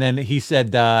 And then he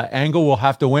said Angle will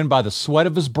have to win by the sweat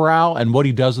of his brow and what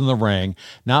he does in the ring,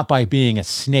 not by being a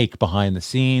snake behind the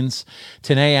scenes.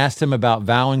 Tenay asked him about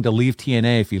vowing to leave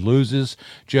TNA if he loses.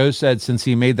 Joe said since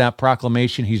he made that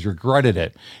proclamation, he's regretted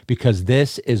it because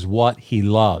this is what he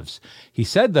loves. He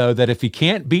said, though, that if he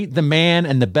can't beat the man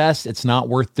and the best, it's not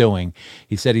worth doing.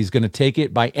 He said he's going to take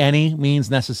it by any means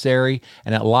necessary,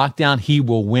 and at Lockdown, he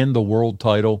will win the world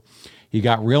title. He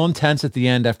got real intense at the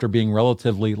end after being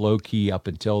relatively low key up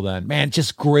until then. Man,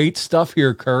 just great stuff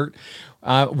here, Kurt.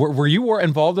 Were you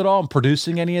involved at all in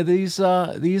producing any of these,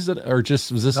 or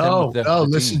just was this him No, with the no.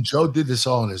 team? Listen, Joe did this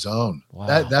all on his own.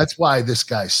 Wow. That's why this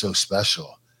guy's so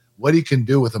special. What he can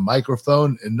do with a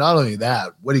microphone, and not only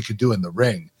that, what he could do in the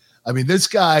ring. I mean, this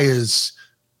guy is,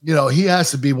 he has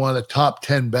to be one of the top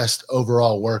 10 best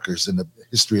overall workers in the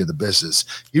history of the business.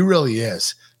 He really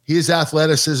is. His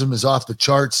athleticism is off the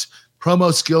charts.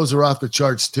 Promo skills are off the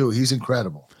charts too. He's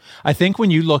incredible. I think when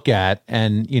you look at,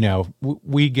 and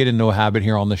we get into a habit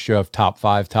here on the show of top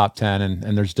 5, top 10,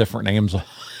 and there's different names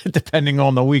depending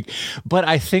on the week. But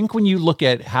I think when you look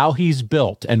at how he's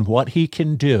built and what he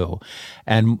can do,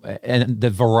 and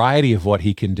the variety of what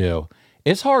he can do,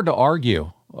 it's hard to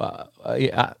argue.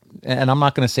 And I'm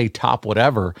not going to say top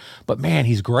whatever, but man,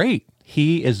 he's great.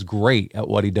 He is great at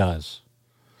what he does.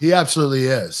 He absolutely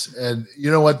is. And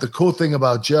you know what? The cool thing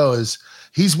about Joe is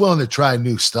he's willing to try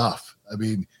new stuff. I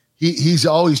mean, he's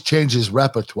always changed his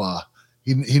repertoire.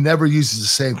 He never uses the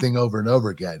same thing over and over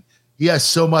again. He has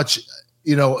so much,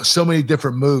 so many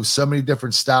different moves, so many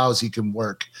different styles he can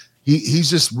work. He's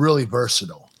just really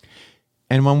versatile.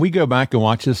 And when we go back and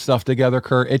watch this stuff together,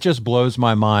 Kurt, it just blows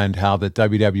my mind how the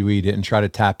WWE didn't try to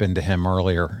tap into him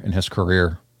earlier in his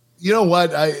career. You know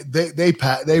what?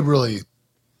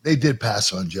 They did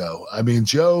pass on Joe. I mean,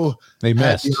 Joe, they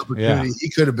missed the opportunity. Yeah. He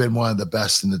could have been one of the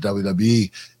best in the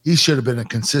WWE. He should have been a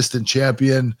consistent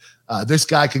champion. This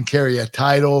guy can carry a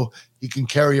title. He can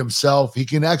carry himself. He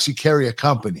can actually carry a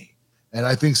company. And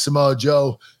I think Samoa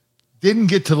Joe didn't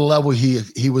get to the level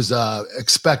he was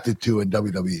expected to in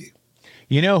WWE.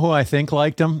 You know who I think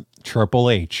liked him? Triple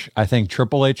H. I think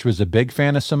Triple H was a big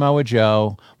fan of Samoa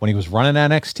Joe. When he was running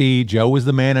NXT, Joe was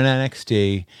the man in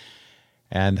NXT.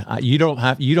 And you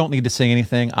don't need to say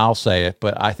anything. I'll say it.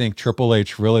 But I think Triple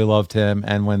H really loved him.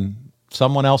 And when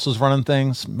someone else is running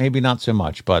things, maybe not so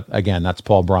much. But again, that's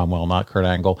Paul Bromwell, not Kurt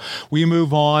Angle. We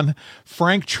move on.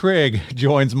 Frank Trigg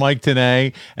joins Mike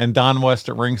Tenay and Don West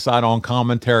at ringside on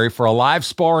commentary for a live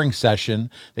sparring session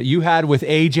that you had with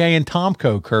AJ and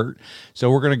Tomko, Kurt.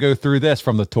 So we're going to go through this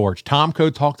from the torch.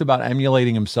 Tomko talked about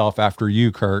emulating himself after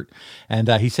you, Kurt. And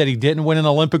he said he didn't win an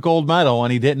Olympic gold medal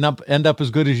and he didn't end up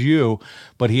as good as you,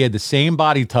 but he had the same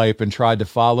body type and tried to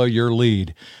follow your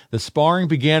lead. The sparring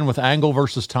began with Angle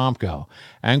versus Tomko.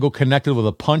 Angle connected with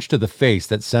a punch to the face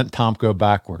that sent Tomko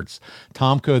backwards.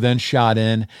 Tomko then shot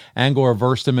in. Angle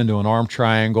reversed him into an arm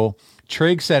triangle.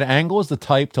 Trigg said Angle is the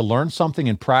type to learn something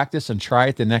in practice and try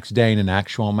it the next day in an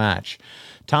actual match.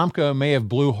 Tomko may have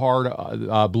blew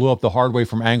up the hard way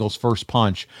from Angle's first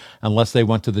punch, unless they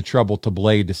went to the trouble to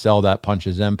blade to sell that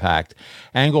punch's impact.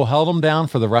 Angle held him down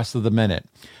for the rest of the minute.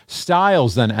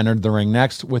 Styles then entered the ring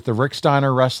next with the Rick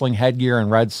Steiner wrestling headgear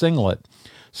and red singlet.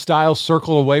 Styles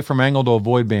circled away from Angle to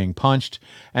avoid being punched.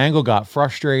 Angle got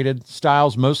frustrated.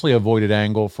 Styles mostly avoided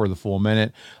Angle for the full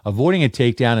minute, avoiding a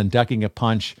takedown and ducking a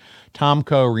punch.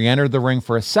 Tomko re-entered the ring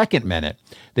for a second minute.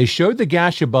 They showed the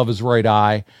gash above his right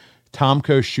eye.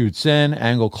 Tomko shoots in.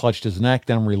 Angle clutched his neck,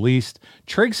 then released.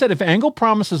 Trigg said if Angle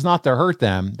promises not to hurt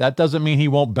them, that doesn't mean he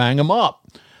won't bang him up.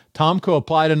 Tomko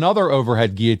applied another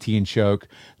overhead guillotine choke.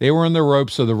 They were in the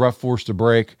ropes, so the ref forced a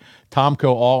break.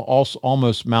 Tomko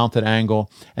almost mounted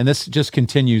Angle, and this just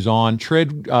continues on.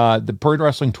 Trigg, the Pro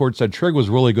Wrestling Torch said Trigg was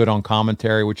really good on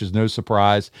commentary, which is no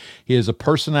surprise. He is a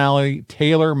personality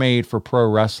tailor-made for pro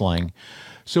wrestling.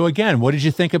 So again, what did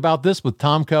you think about this with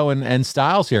Tomko and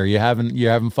Styles here? You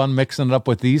having fun mixing it up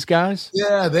with these guys?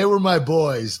 Yeah, they were my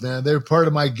boys, man. They were part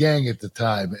of my gang at the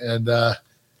time, and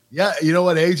yeah, you know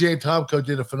what? AJ and Tomko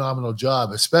did a phenomenal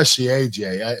job, especially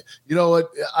AJ. You know what?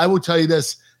 I will tell you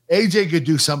this. AJ could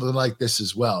do something like this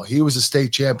as well. He was a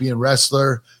state champion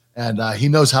wrestler, and he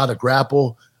knows how to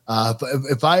grapple.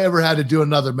 If I ever had to do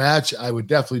another match, I would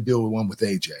definitely do one with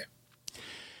AJ.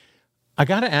 I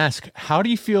got to ask, how do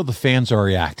you feel the fans are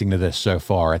reacting to this so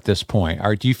far at this point?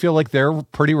 Do you feel like they're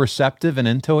pretty receptive and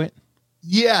into it?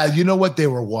 Yeah, you know what? They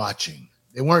were watching.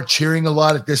 They weren't cheering a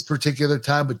lot at this particular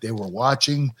time, but they were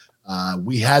watching.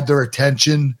 We had their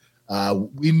attention.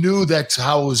 We knew that's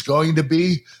how it was going to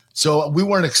be. So we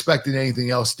weren't expecting anything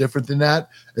else different than that.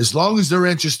 As long as they're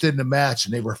interested in the match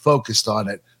and they were focused on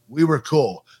it, we were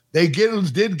cool. They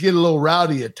did get a little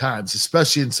rowdy at times,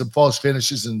 especially in some false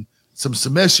finishes and some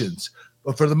submissions.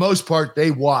 But for the most part,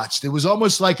 they watched. It was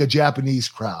almost like a Japanese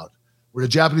crowd, where the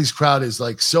Japanese crowd is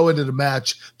like so into the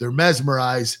match, they're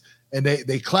mesmerized, and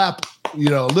they clap, a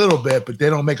little bit, but they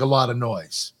don't make a lot of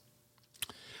noise.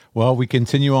 Well, we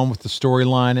continue on with the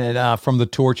storyline from the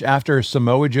Torch. After a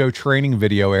Samoa Joe training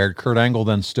video aired, Kurt Angle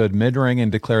then stood mid-ring and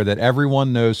declared that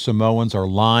everyone knows Samoans are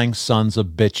lying sons of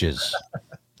bitches.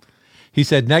 He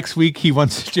said next week he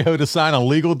wants Joe to sign a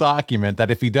legal document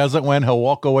that if he doesn't win, he'll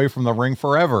walk away from the ring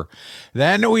forever.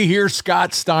 Then we hear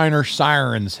Scott Steiner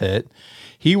sirens hit.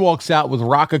 He walks out with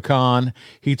Raka-Khan.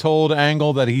 He told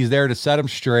Angle that he's there to set him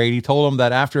straight. He told him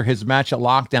that after his match at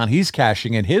Lockdown, he's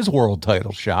cashing in his world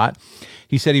title shot.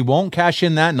 He said he won't cash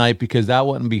in that night because that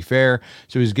wouldn't be fair.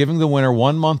 So he's giving the winner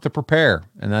 1 month to prepare,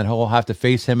 and then he'll have to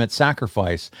face him at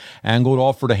Sacrifice. Angle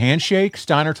offered a handshake.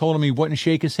 Steiner told him he wouldn't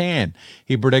shake his hand.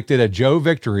 He predicted a Joe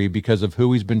victory because of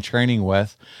who he's been training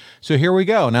with. So here we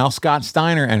go. Now Scott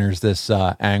Steiner enters this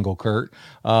Angle, Kurt.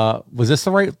 Was this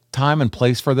the right time and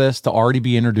place for this, to already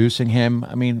be introducing him?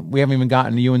 I mean, we haven't even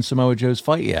gotten to you and Samoa Joe's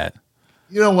fight yet.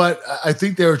 You know what? I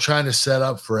think they were trying to set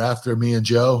up for after me and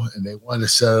Joe, and they wanted to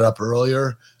set it up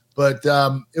earlier. But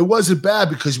it wasn't bad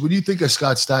because when you think of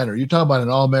Scott Steiner, you're talking about an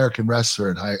all-American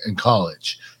wrestler in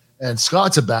college. And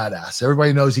Scott's a badass.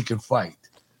 Everybody knows he can fight.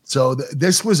 So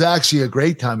this was actually a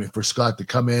great timing for Scott to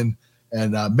come in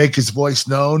and make his voice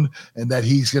known, and that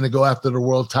he's going to go after the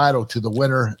world title to the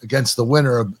winner against the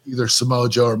winner of either Samoa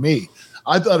Joe or me.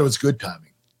 I thought it was good timing.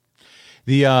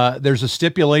 There's a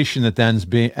stipulation that then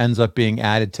ends up being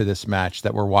added to this match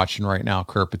that we're watching right now,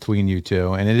 Kurt, between you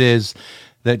two. And it is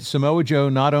that Samoa Joe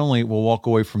not only will walk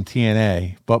away from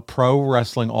TNA, but pro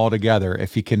wrestling altogether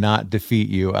if he cannot defeat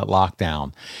you at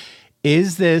Lockdown.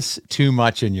 Is this too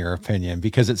much in your opinion?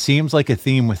 Because it seems like a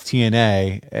theme with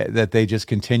TNA that they just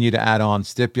continue to add on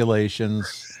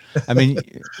stipulations. I mean,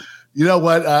 you know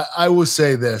what? I will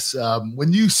say this.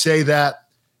 When you say that,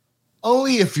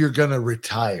 only if you're going to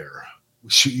retire,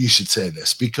 you should say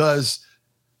this, because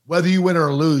whether you win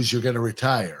or lose, you're going to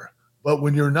retire. But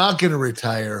when you're not going to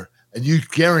retire and you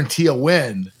guarantee a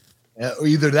win,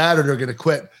 either that or they're going to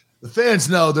quit, the fans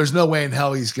know there's no way in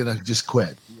hell he's going to just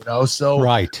quit. So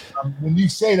right. When you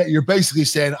say that, you're basically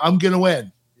saying, I'm going to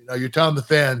win. You're telling the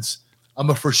fans,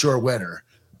 I'm a for sure winner.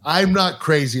 I'm not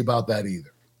crazy about that either.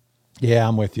 Yeah,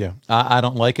 I'm with you. I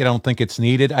don't like it. I don't think it's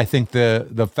needed. I think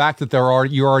the fact that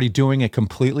you're already doing a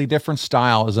completely different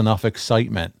style is enough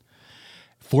excitement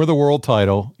for the world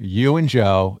title. You and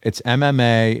Joe, it's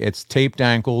MMA, it's taped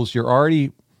ankles. You're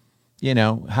already,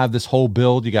 have this whole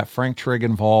build. You got Frank Trigg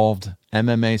involved,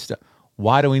 MMA stuff.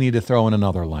 Why do we need to throw in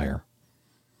another layer?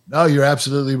 No, you're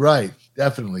absolutely right.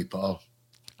 Definitely, Paul.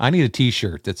 I need a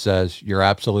T-shirt that says "You're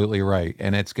absolutely right,"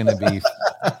 and it's going to be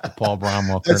Paul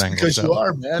Bromwell. That's because you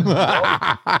are, man.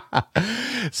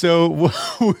 So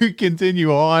we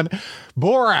continue on.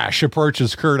 Borash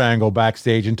approaches Kurt Angle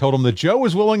backstage and told him that Joe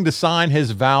was willing to sign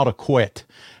his vow to quit.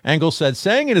 Angle said,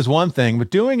 saying it is one thing, but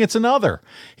doing it's another.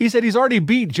 He said he's already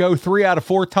beat Joe 3 out of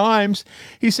 4 times.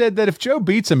 He said that if Joe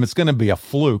beats him, it's going to be a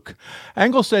fluke.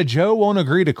 Angle said Joe won't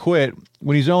agree to quit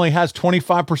when he only has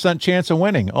 25% chance of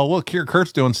winning. Oh, look, here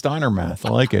Kurt's doing Steiner math. I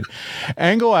like it.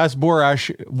 Angle asked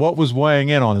Borash what was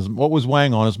weighing on his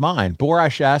mind.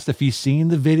 Borash asked if he's seen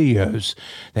the videos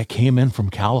that came in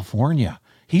from California.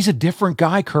 He's a different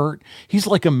guy, Kurt. He's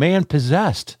like a man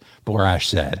possessed, Borash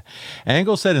said.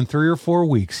 Angle said in 3 or 4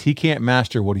 weeks, he can't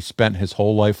master what he spent his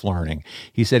whole life learning.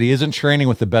 He said he isn't training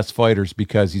with the best fighters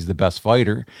because he's the best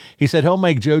fighter. He said he'll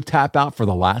make Joe tap out for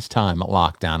the last time at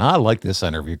Lockdown. I like this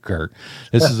interview, Kurt.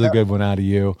 This is a good one out of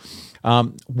you.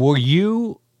 How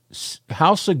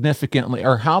significantly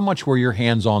or how much were your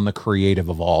hands on the creative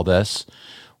of all this?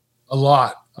 A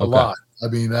lot. I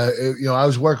mean, I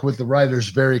was working with the writers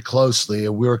very closely,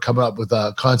 and we were coming up with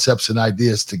concepts and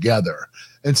ideas together.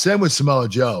 And same with Samoa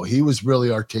Joe. He was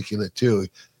really articulate, too.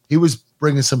 He was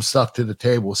bringing some stuff to the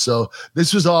table. So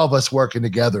this was all of us working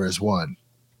together as one.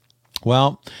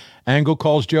 Well, Angle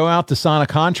calls Joe out to sign a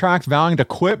contract vowing to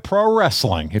quit pro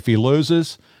wrestling. If he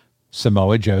loses,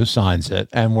 Samoa Joe signs it,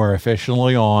 and we're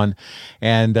officially on.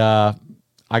 And I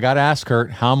got to ask, Kurt,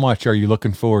 how much are you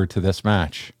looking forward to this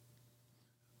match?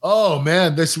 Oh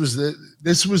man, this was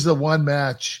the one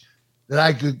match that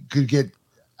I could get.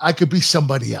 I could be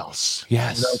somebody else.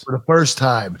 Yes, for the first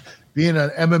time, being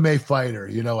an MMA fighter,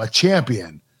 a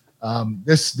champion.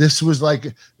 This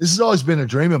has always been a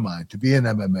dream of mine to be in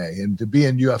MMA and to be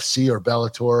in UFC or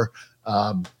Bellator.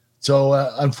 So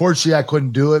unfortunately, I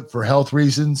couldn't do it for health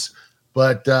reasons.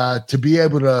 But to be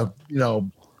able to,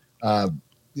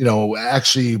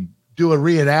 actually do a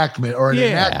reenactment or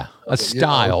a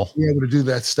style. Be able to do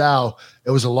that style.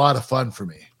 It was a lot of fun for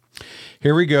me.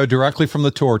 Here we go, directly from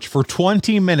the torch. For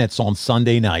 20 minutes on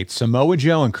Sunday night, Samoa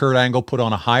Joe and Kurt Angle put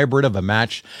on a hybrid of a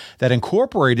match that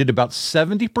incorporated about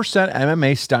 70%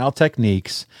 MMA style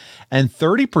techniques and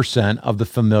 30% of the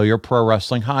familiar pro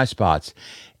wrestling high spots.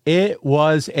 It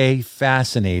was a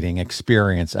fascinating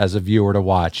experience as a viewer to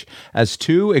watch, as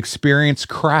 2 experienced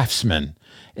craftsmen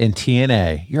in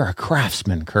TNA, you're a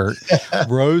craftsman, Kurt,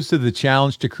 rose to the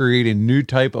challenge to create a new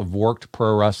type of worked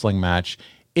pro wrestling match.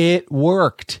 It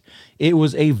worked. It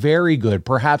was a very good,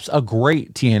 perhaps a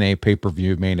great TNA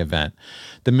pay-per-view main event.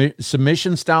 The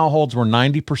submission style holds were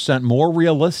 90% more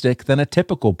realistic than a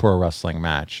typical pro wrestling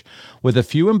match. With a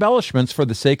few embellishments for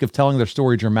the sake of telling their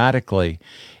story dramatically,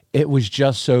 it was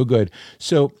just so good.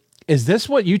 So is this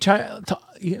what you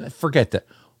forget that?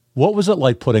 What was it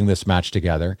like putting this match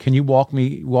together? Can you walk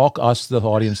us, the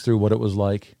audience, through what it was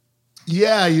like?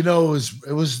 Yeah, it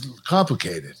was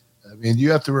complicated. I mean,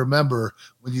 you have to remember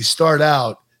when you start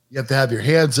out, you have to have your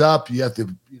hands up. You have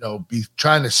to, be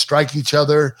trying to strike each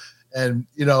other. And,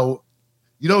 you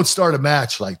don't start a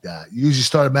match like that. You usually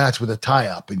start a match with a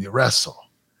tie-up and you wrestle.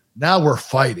 Now we're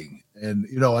fighting. And,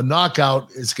 a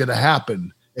knockout is going to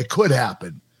happen. It could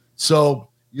happen. So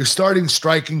you're starting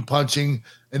striking, punching,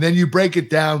 and then you break it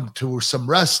down to some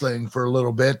wrestling for a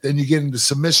little bit. Then you get into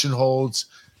submission holds.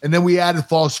 And then we added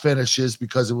false finishes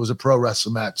because it was a pro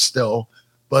wrestling match still.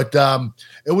 But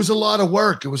it was a lot of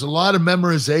work. It was a lot of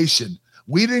memorization.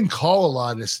 We didn't call a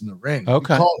lot of this in the ring.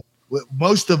 Okay.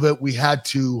 Most of it we had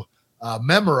to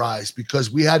memorize because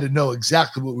we had to know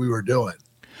exactly what we were doing.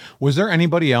 Was there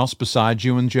anybody else besides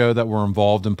you and Joe that were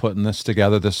involved in putting this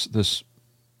together?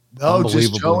 No,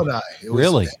 just Joe and I.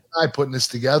 Really? I putting this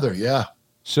together, yeah.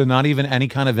 So not even any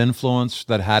kind of influence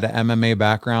that had an MMA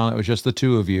background. It was just the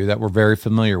two of you that were very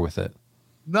familiar with it.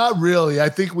 Not really. I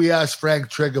think we asked Frank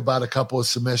Trigg about a couple of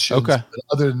submissions. Okay. But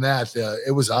other than that,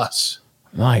 it was us.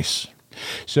 Nice.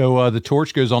 So the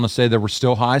Torch goes on to say there were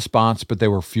still high spots, but they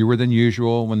were fewer than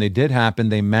usual. When they did happen,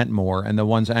 they meant more. And the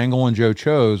ones Angle and Joe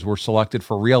chose were selected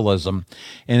for realism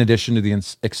in addition to the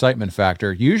excitement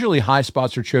factor. Usually high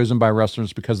spots are chosen by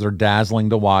wrestlers because they're dazzling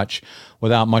to watch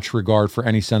without much regard for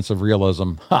any sense of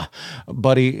realism. Ha,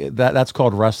 buddy, that's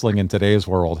called wrestling in today's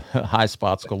world. High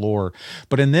spots galore.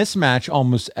 But in this match,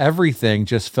 almost everything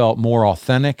just felt more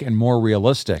authentic and more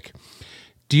realistic.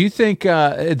 Do you think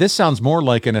this sounds more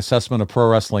like an assessment of pro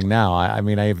wrestling now? I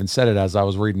mean, I even said it as I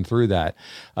was reading through that.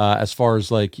 As far as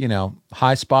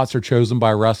high spots are chosen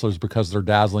by wrestlers because they're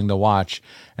dazzling to watch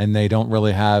and they don't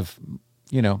really have,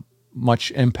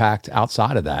 much impact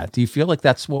outside of that. Do you feel like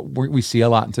that's what we see a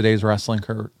lot in today's wrestling,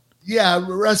 Kurt? Yeah,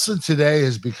 wrestling today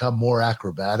has become more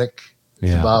acrobatic.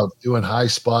 It's about doing high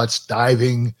spots,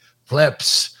 diving,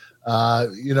 flips.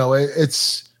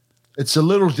 It's a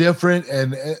little different,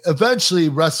 and eventually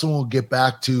wrestling will get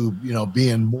back to,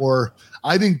 being more.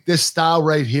 I think this style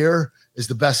right here is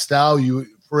the best style.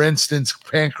 For instance,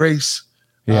 Pancrase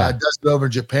does it over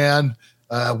in Japan,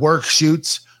 work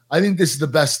shoots. I think this is the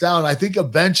best style, and I think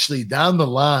eventually down the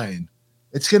line,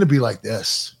 it's going to be like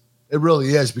this. It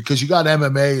really is, because you got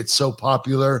MMA. It's so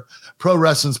popular. Pro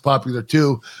wrestling's popular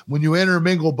too. When you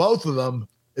intermingle both of them,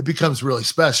 it becomes really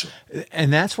special.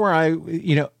 And that's where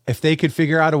if they could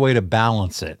figure out a way to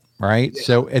balance it, right? Yeah.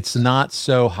 So it's not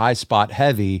so high spot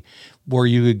heavy where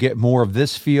you could get more of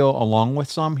this feel along with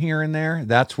some here and there.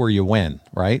 That's where you win,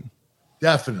 right?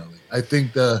 Definitely. I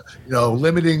think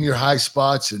limiting your high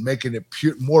spots and making it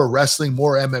more wrestling,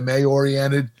 more MMA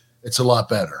oriented, it's a lot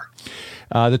better.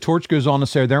 The Torch goes on to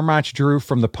say their match drew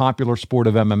from the popular sport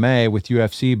of MMA, with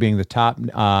UFC being the top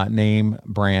name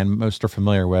brand most are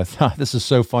familiar with. This is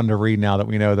so fun to read now that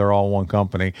we know they're all one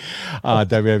company,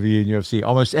 WWE and UFC.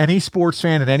 Almost any sports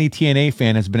fan and any TNA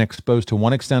fan has been exposed to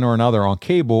one extent or another on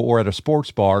cable or at a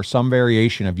sports bar, some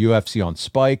variation of UFC on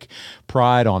Spike,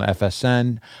 Pride on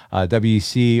FSN,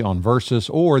 WEC on Versus,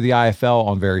 or the IFL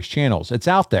on various channels. It's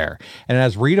out there, and it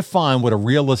has redefined what a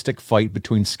realistic fight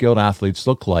between skilled athletes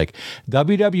look like.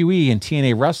 WWE and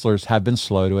TNA wrestlers have been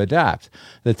slow to adapt.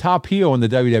 The top heel in the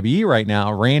WWE right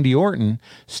now, Randy Orton,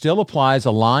 still applies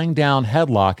a lying down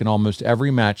headlock in almost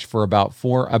every match for about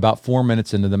 4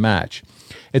 minutes into the match.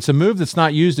 It's a move that's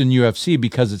not used in UFC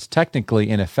because it's technically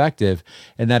ineffective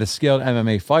and that a skilled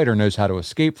MMA fighter knows how to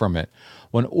escape from it.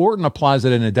 When Orton applies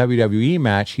it in a WWE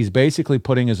match, he's basically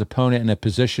putting his opponent in a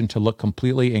position to look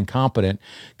completely incompetent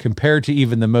compared to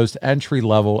even the most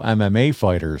entry-level MMA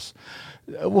fighters.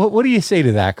 What do you say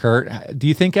to that, Kurt? Do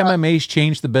you think MMA's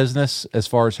changed the business as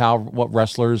far as what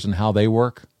wrestlers and how they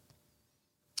work?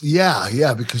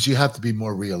 Yeah, because you have to be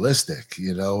more realistic,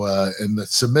 and the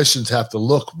submissions have to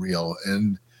look real,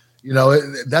 and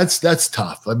that's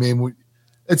tough. I mean,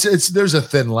 it's there's a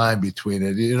thin line between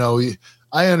it.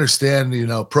 I understand,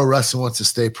 pro wrestling wants to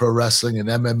stay pro wrestling and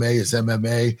MMA is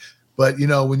MMA, but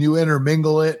when you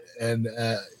intermingle it and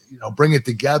bring it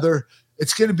together,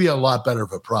 it's going to be a lot better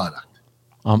of a product.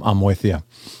 I'm with you.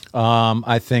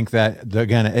 I think that,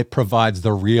 again, it provides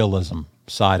the realism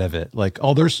side of it. Like,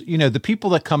 there's, the people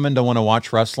that come in to want to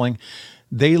watch wrestling,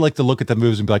 they like to look at the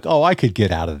moves and be like, "Oh, I could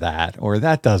get out of that," or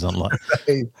 "That doesn't look."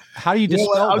 Right. How do you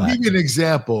dispel I'll that? give you an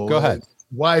example. Go ahead.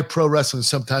 Why pro wrestling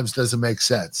sometimes doesn't make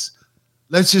sense.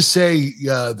 Let's just say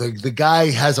the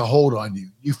guy has a hold on you.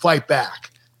 You fight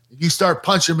back. You start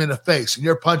punching him in the face, and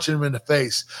you're punching him in the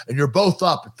face, and you're both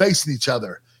up and facing each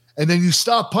other. And then you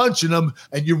stop punching him,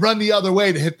 and you run the other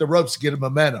way to hit the ropes to get a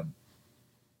momentum.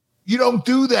 You don't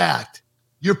do that.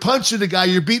 You're punching the guy.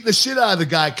 You're beating the shit out of the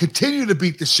guy. Continue to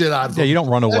beat the shit out of him. Yeah, you don't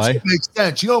run away. That's what makes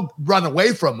sense. You don't run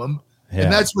away from him. Yeah.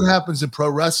 And that's what happens in pro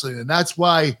wrestling. And that's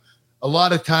why a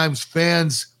lot of times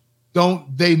fans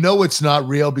they know it's not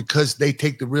real because they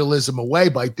take the realism away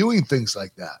by doing things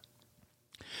like that.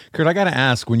 Kurt, I got to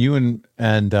ask, when you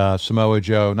and Samoa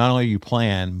Joe, not only you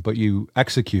plan, but you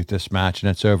execute this match and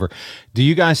it's over, do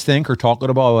you guys think or talk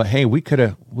about, hey, we could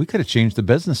have changed the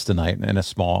business tonight in a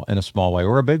small way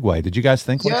or a big way? Did you guys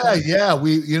think like that? Yeah.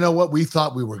 You know what? We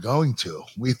thought we were going to.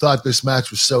 We thought this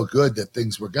match was so good that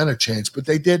things were going to change, but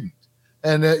they didn't.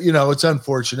 And, it's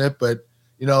unfortunate, but,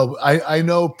 I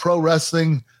know pro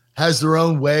wrestling has their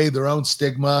own way, their own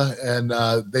stigma, and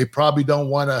they probably don't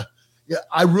want to. Yeah,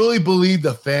 I really believe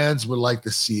the fans would like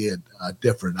to see it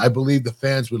different. I believe the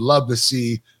fans would love to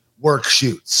see work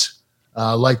shoots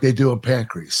like they do in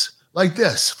Pancrase, like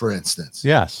this, for instance.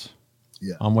 Yes.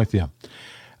 Yeah. I'm with you.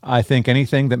 I think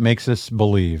anything that makes us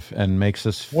believe and makes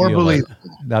us feel more believable.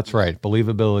 That's right.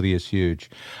 Believability is huge.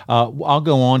 I'll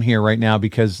go on here right now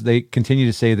because they continue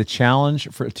to say the challenge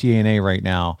for TNA right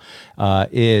now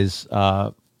is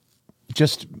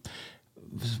just.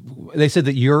 They said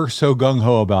that you're so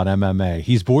gung-ho about MMA.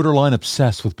 He's borderline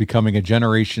obsessed with becoming a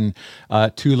generation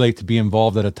too late to be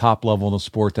involved at a top level in the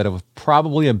sport that it would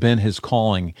probably have been his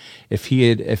calling if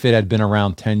it had been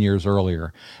around 10 years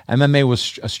earlier. MMA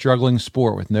was a struggling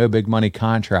sport with no big money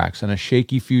contracts and a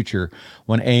shaky future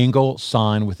when Angle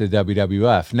signed with the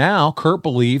WWF. Now, Kurt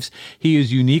believes he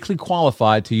is uniquely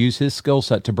qualified to use his skill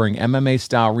set to bring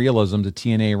MMA-style realism to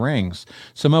TNA rings.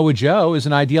 Samoa Joe is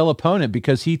an ideal opponent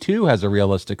because he too has a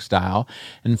realistic style,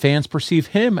 and fans perceive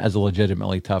him as a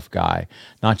legitimately tough guy,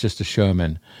 not just a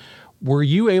showman. Were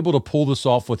you able to pull this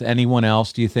off with anyone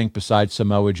else, do you think, besides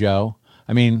Samoa Joe?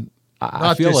 I mean,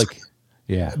 I feel like,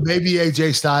 yeah. Maybe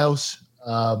AJ Styles.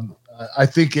 I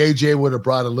think AJ would have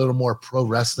brought a little more pro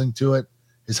wrestling to it,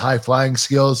 his high-flying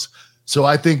skills. So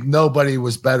I think nobody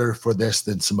was better for this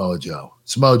than Samoa Joe.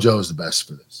 Samoa Joe is the best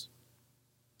for this.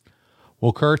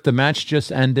 Well, Kurt, the match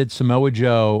just ended. Samoa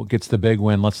Joe gets the big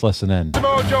win. Let's listen in.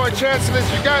 Samoa Joe, a chance to this.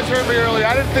 You guys heard me earlier.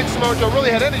 I didn't think Samoa Joe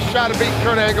really had any shot of beating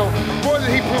Kurt Angle. More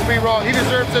than he proved me wrong. He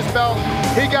deserves this belt.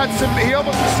 He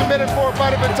almost was submitted 4 or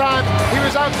 5 at a time. He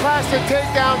was outclassed in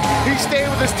takedowns. He stayed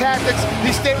with his tactics.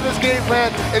 He stayed with his game plan,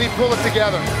 and he pulled it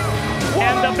together.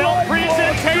 And the belt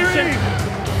presentation.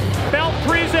 Belt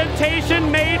presentation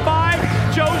made by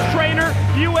Joe's trainer,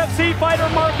 UFC fighter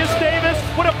Marcus Davis.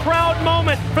 What a proud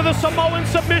moment for the Samoan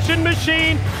submission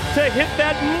machine to hit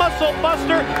that muscle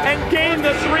buster and gain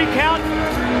the 3 count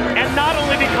and not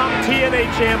only become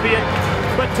TNA champion,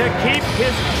 but to keep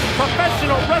his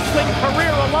professional wrestling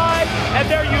career alive. And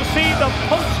there you see the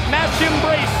post-match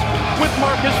embrace with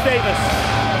Marcus Davis.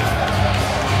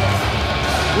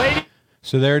 Ladies.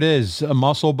 So there it is, a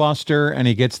muscle buster, and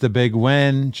he gets the big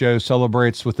win. Joe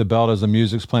celebrates with the belt as the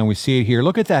music's playing. We see it here.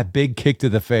 Look at that big kick to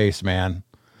the face, man.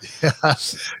 Yeah.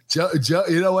 Joe,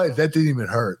 you know what? That didn't even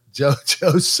hurt.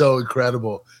 Joe's so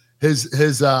incredible. He just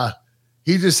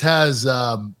has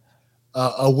a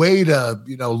way to,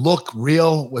 look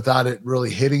real without it really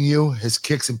hitting you. His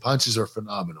kicks and punches are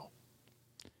phenomenal.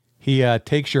 He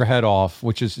takes your head off,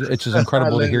 it's just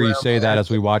incredible to hear you say that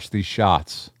as we watch these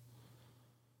shots.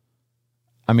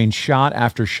 I mean, shot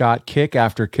after shot, kick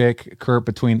after kick, Kurt,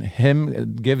 between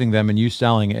him giving them and you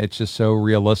selling it, it's just so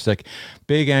realistic.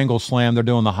 Big angle slam. They're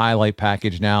doing the highlight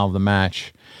package now of the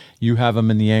match. You have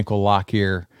him in the ankle lock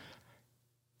here.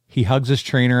 He hugs his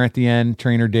trainer at the end,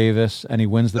 Trainer Davis, and he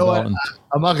wins the belt.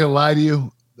 I'm not going to lie to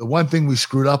you. The one thing we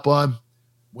screwed up on,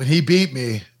 when he beat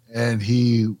me and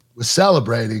he was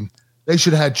celebrating, they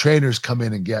should have had trainers come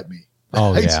in and get me.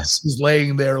 Oh, I yeah. just was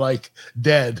laying there like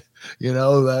dead.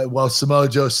 While Samoa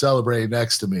Joe's celebrating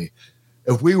next to me.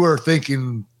 If we were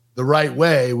thinking the right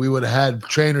way, we would have had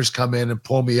trainers come in and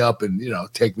pull me up and,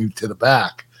 take me to the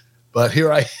back. But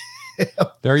here I am.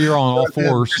 There you're on all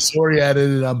fours. Disoriented,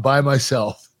 and I'm by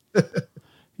myself.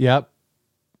 Yep.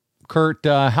 Kurt,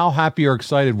 how happy or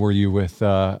excited were you with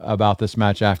about this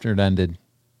match after it ended?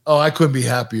 Oh, I couldn't be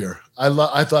happier.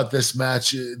 I thought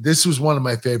this was one of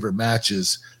my favorite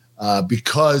matches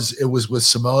because it was with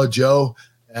Samoa Joe.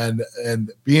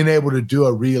 And being able to do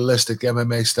a realistic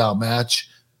MMA style match,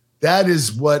 that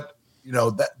is what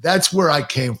that's where I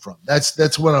came from.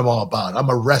 That's what I'm all about. I'm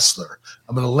a wrestler.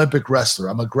 I'm an Olympic wrestler.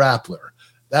 I'm a grappler.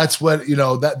 That's what,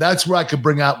 that's where I could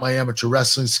bring out my amateur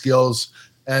wrestling skills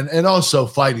and also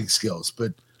fighting skills.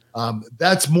 But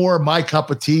that's more my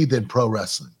cup of tea than pro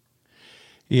wrestling.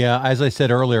 Yeah, as I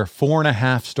said earlier,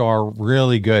 4.5-star,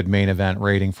 really good main event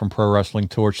rating from Pro Wrestling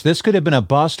Torch. This could have been a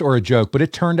bust or a joke, but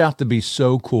it turned out to be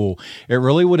so cool. It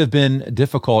really would have been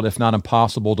difficult, if not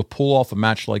impossible, to pull off a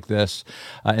match like this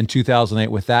in 2008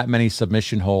 with that many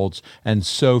submission holds and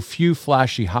so few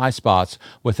flashy high spots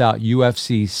without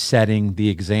UFC setting the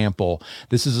example.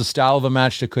 This is a style of a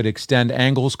match that could extend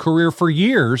Angle's career for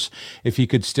years if he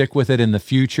could stick with it in the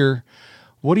future.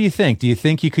 What do you think? Do you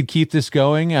think you could keep this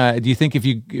going? Do you think if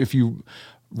you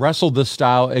wrestled this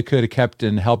style, it could have kept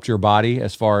and helped your body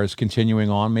as far as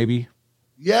continuing on? Maybe.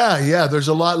 Yeah. There's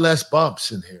a lot less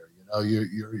bumps in here.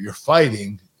 You're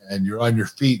fighting and you're on your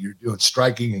feet. You're doing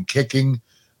striking and kicking,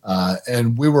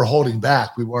 and we were holding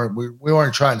back. We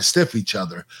weren't trying to stiff each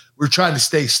other. We're trying to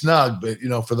stay snug, but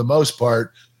for the most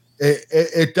part,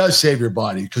 it does save your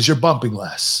body because you're bumping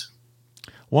less.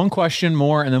 One question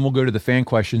more, and then we'll go to the fan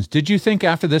questions. Did you think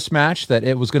after this match that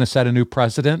it was going to set a new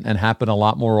precedent and happen a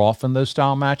lot more often, those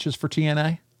style matches for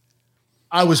TNA?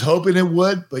 I was hoping it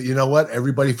would, but you know what?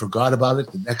 Everybody forgot about it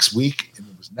the next week, and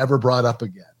it was never brought up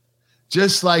again.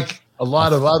 Just like a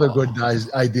lot of other good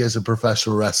ideas in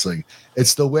professional wrestling.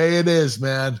 It's the way it is,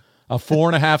 man. A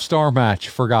 4.5-star match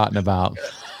forgotten about.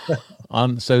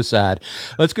 I'm so sad.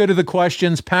 Let's go to the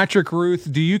questions. Patrick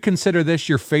Ruth, do you consider this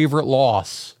your favorite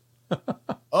loss?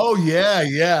 Oh,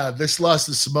 yeah. This loss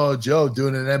to Samoa Joe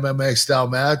doing an MMA style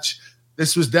match.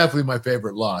 This was definitely my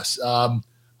favorite loss.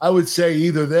 I would say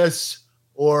either this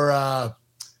or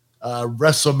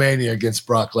WrestleMania against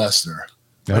Brock Lesnar.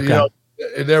 Okay.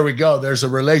 But, there we go. There's a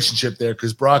relationship there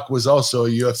because Brock was also a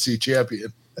UFC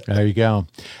champion. There you go.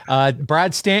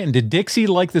 Brad Stanton, did Dixie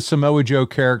like the Samoa Joe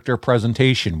character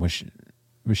presentation? Was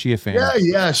she a fan?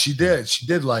 Yeah, she did. She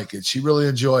did like it. She really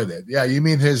enjoyed it. Yeah, you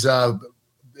mean his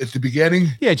at the beginning?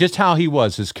 Yeah, just how he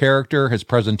was, his character, his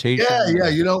presentation.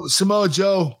 Yeah. Samoa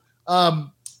Joe,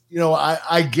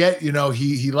 I get,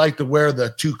 he liked to wear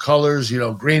the two colors,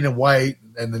 green and white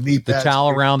and the knee pads. The towel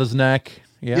around his neck.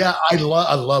 Yeah, I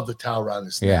love the towel around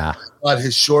his neck. Yeah. I thought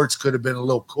his shorts could have been a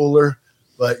little cooler,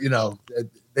 but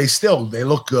they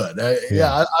look good.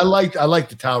 I like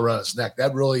the towel around his neck.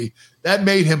 That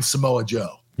made him Samoa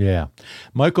Joe. Yeah.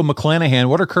 Michael McClanahan,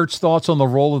 what are Kurt's thoughts on the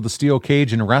role of the steel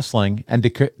cage in wrestling? And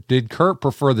did Kurt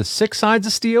prefer the 6 sides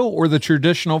of steel or the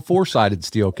traditional 4-sided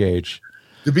steel cage?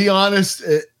 To be honest,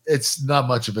 it's not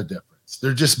much of a difference.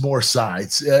 They're just more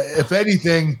sides. If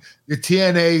anything, the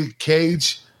TNA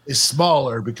cage is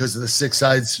smaller because of the 6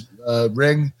 sides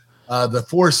ring. The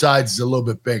 4 sides is a little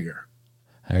bit bigger.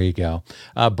 There you go.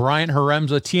 Brian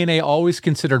Haremza, TNA always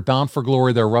considered Bound for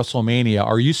Glory their WrestleMania.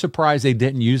 Are you surprised they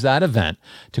didn't use that event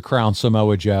to crown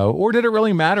Samoa Joe? Or did it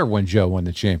really matter when Joe won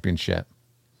the championship?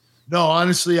 No,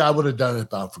 honestly, I would have done it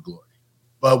Bound for Glory.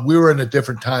 But we were in a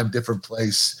different time, different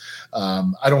place.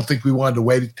 I don't think we wanted to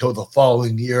wait until the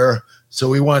following year. So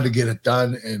we wanted to get it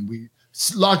done. And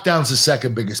Lockdown's the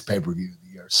second biggest pay-per-view of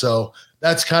the year. So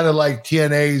that's kind of like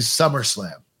TNA's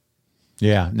SummerSlam.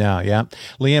 Yeah.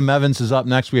 Liam Evans is up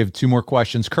next. We have 2 more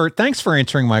questions. Kurt, thanks for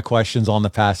answering my questions on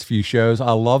the past few shows.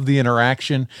 I love the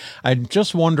interaction. I'm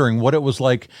just wondering what it was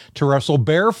like to wrestle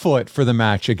barefoot for the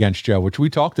match against Joe, which we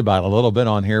talked about a little bit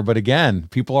on here. But again,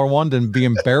 people are wanting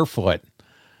being barefoot.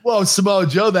 Well, Samoa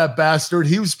Joe, that bastard,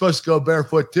 he was supposed to go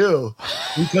barefoot too.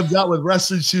 He comes out with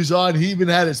wrestling shoes on. He even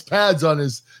had his pads on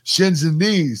his shins and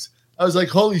knees. I was like,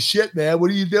 holy shit, man, what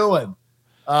are you doing?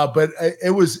 But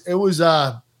it was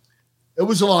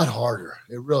a lot harder.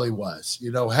 It really was.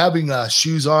 Having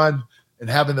shoes on and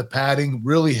having the padding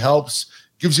really helps.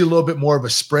 Gives you a little bit more of a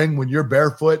spring. When you're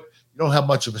barefoot, you don't have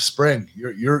much of a spring.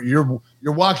 You're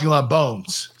walking on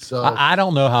bones. So I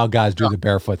don't know how guys do the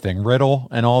barefoot thing. Riddle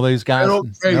and all these guys. No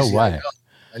way.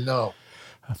 I know.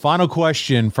 Final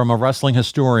question from a wrestling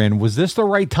historian. Was this the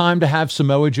right time to have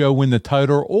Samoa Joe win the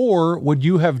title, or would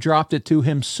you have dropped it to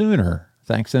him sooner?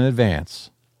 Thanks in advance.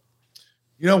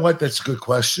 You know what? That's a good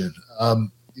question.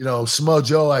 Samoa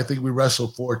Joe, I think we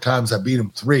wrestled 4 times. I beat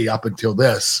him 3 up until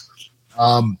this.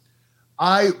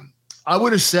 I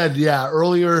would have said,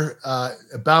 earlier,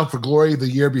 Bound for Glory the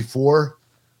year before.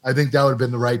 I think that would have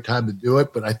been the right time to do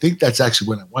it. But I think that's actually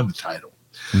when I won the title.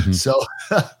 Mm-hmm. So,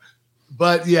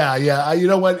 but yeah. You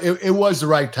know what? It was the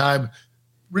right time.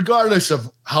 Regardless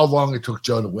of how long it took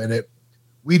Joe to win it,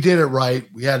 we did it right.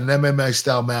 We had an MMA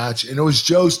style match, and it was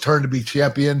Joe's turn to be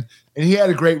champion, and he had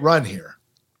a great run here.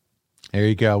 There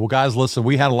you go. Well, guys, listen,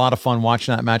 we had a lot of fun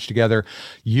watching that match together.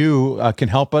 You can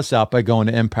help us out by going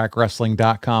to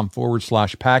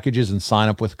impactwrestling.com/packages and sign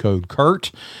up with code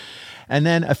Kurt. And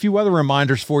then a few other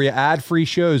reminders for you. Ad-free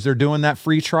shows. They're doing that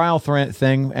free trial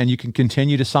thing, and you can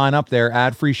continue to sign up there.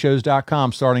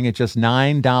 Adfreeshows.com, starting at just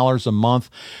 $9 a month.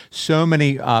 So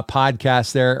many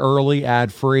podcasts there, early,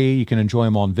 ad-free. You can enjoy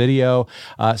them on video.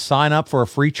 Sign up for a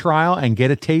free trial and get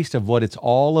a taste of what it's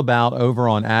all about over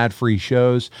on ad-free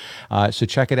shows. So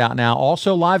check it out now.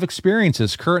 Also, live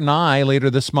experiences. Kurt and I, later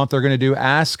this month, are going to do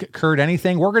Ask Kurt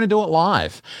Anything. We're going to do it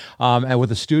live and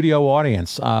with a studio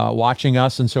audience watching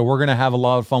us. And so we're going to have a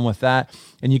lot of fun with that,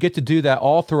 and you get to do that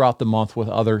all throughout the month with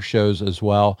other shows as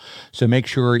well, so make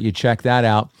sure you check that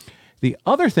out. The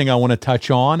other thing I want to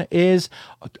touch on is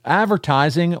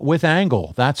advertising with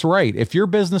Angle. That's right. If your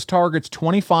business targets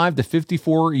 25 to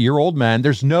 54-year-old men,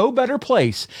 there's no better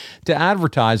place to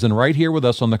advertise than right here with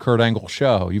us on the Kurt Angle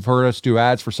Show. You've heard us do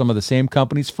ads for some of the same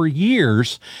companies for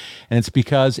years, and it's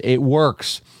because it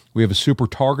works. We have a super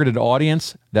targeted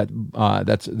audience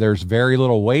there's very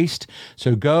little waste.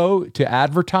 So go to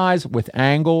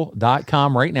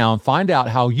advertisewithangle.com right now and find out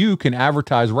how you can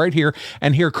advertise right here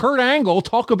and hear Kurt Angle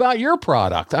talk about your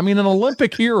product. I mean, an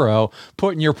Olympic hero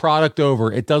putting your product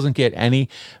over. It doesn't get any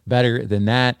better than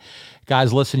that.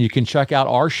 Guys, listen, you can check out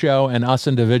our show and us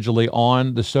individually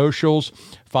on the socials.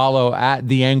 Follow at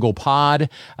The Angle Pod.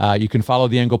 You can follow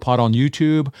The Angle Pod on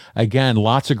YouTube. Again,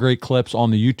 lots of great clips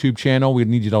on the YouTube channel. We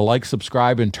need you to like,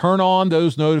 subscribe, and turn on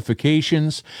those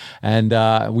notifications. And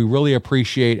we really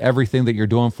appreciate everything that you're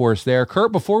doing for us there.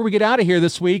 Kurt, before we get out of here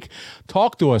this week,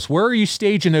 talk to us. Where are you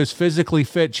staging those physically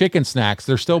fit chicken snacks?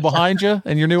 They're still behind you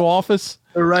in your new office?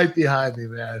 They're right behind me,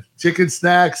 man. Chicken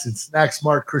snacks and Snack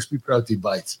Smart Crispy Protein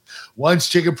Bites. One's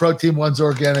chicken protein, one's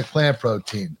organic plant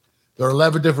protein. There are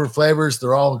 11 different flavors.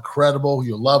 They're all incredible.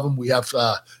 You'll love them. We have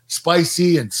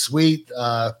spicy and sweet.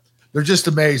 They're just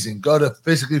amazing. Go to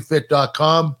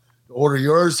physicallyfit.com to order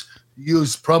yours.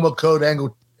 Use promo code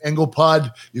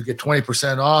AnglePod. You get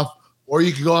 20% off. Or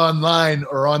you can go online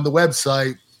or on the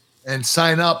website and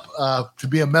sign up to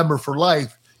be a member for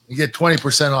life and get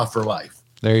 20% off for life.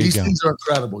 There you go. These things are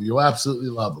incredible. You'll absolutely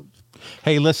love them.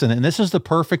 Hey, listen, and this is the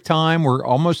perfect time.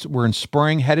 We're in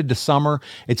spring, headed to summer.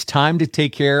 It's time to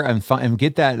take care and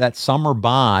get that summer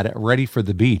bod ready for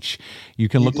the beach. You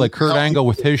can look like Kurt Angle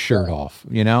with his shirt off,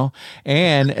 you know?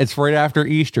 And it's right after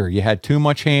Easter. You had too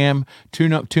much ham,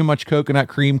 too much coconut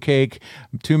cream cake,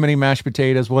 too many mashed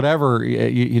potatoes, whatever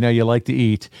you like to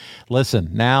eat. Listen,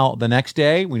 now the next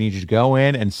day, we need you to go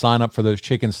in and sign up for those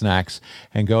chicken snacks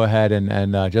and go ahead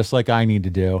and just like I need to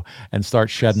do, and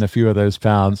start shedding a few of those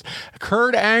pounds.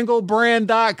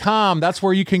 KurtAngleBrand.com. That's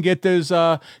where you can get those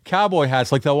cowboy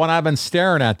hats, like the one I've been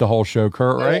staring at the whole show,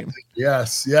 Kurt, right?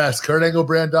 Yes.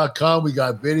 KurtAngleBrand.com. We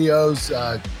got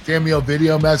videos, cameo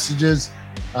video messages,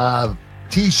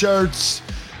 T-shirts.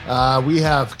 We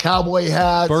have cowboy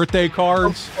hats, birthday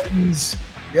cards.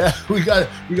 Yeah, we got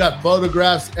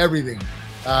photographs, everything.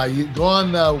 You go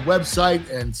on the website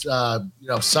and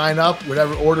sign up,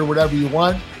 order whatever you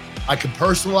want. I can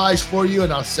personalize for you,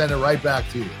 and I'll send it right back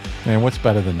to you. Man, what's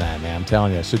better than that, man? I'm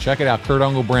telling you. So check it out,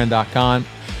 KurtAngleBrand.com.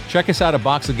 Check us out at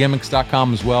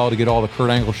boxofgimmicks.com as well to get all the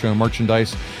Kurt Angle Show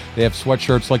merchandise. They have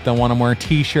sweatshirts like the one I'm wearing,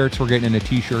 T-shirts. We're getting into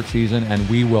T-shirt season, and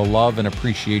we will love and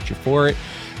appreciate you for it.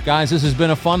 Guys, this has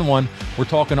been a fun one. We're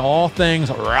talking all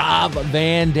things Rob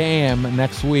Van Dam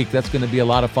next week. That's going to be a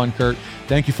lot of fun, Kurt.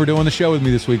 Thank you for doing the show with me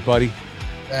this week, buddy.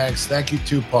 Thanks. Thank you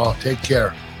too, Paul. Take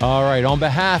care. All right. On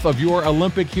behalf of your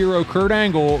Olympic hero, Kurt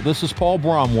Angle, this is Paul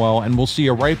Bromwell, and we'll see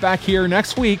you right back here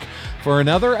next week for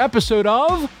another episode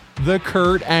of The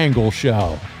Kurt Angle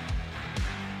Show.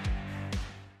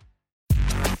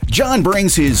 John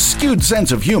brings his skewed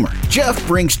sense of humor. Jeff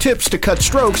brings tips to cut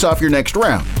strokes off your next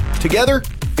round. Together,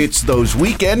 it's those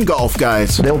weekend golf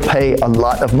guys. They'll pay a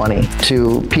lot of money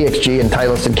to PXG and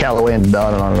Titleist and Callaway and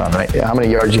on and on and on, right? How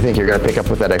many yards do you think you're going to pick up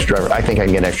with that extra driver? I think I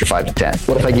can get an extra 5 to 10.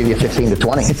 What if I give you 15 to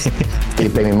 20? You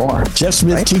pay me more. Jeff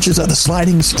Smith teaches on the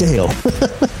sliding scale.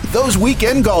 Those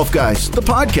Weekend Golf Guys, the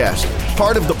podcast,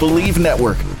 part of the Believe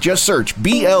Network. Just search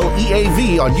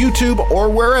BLEAV on YouTube or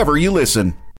wherever you listen.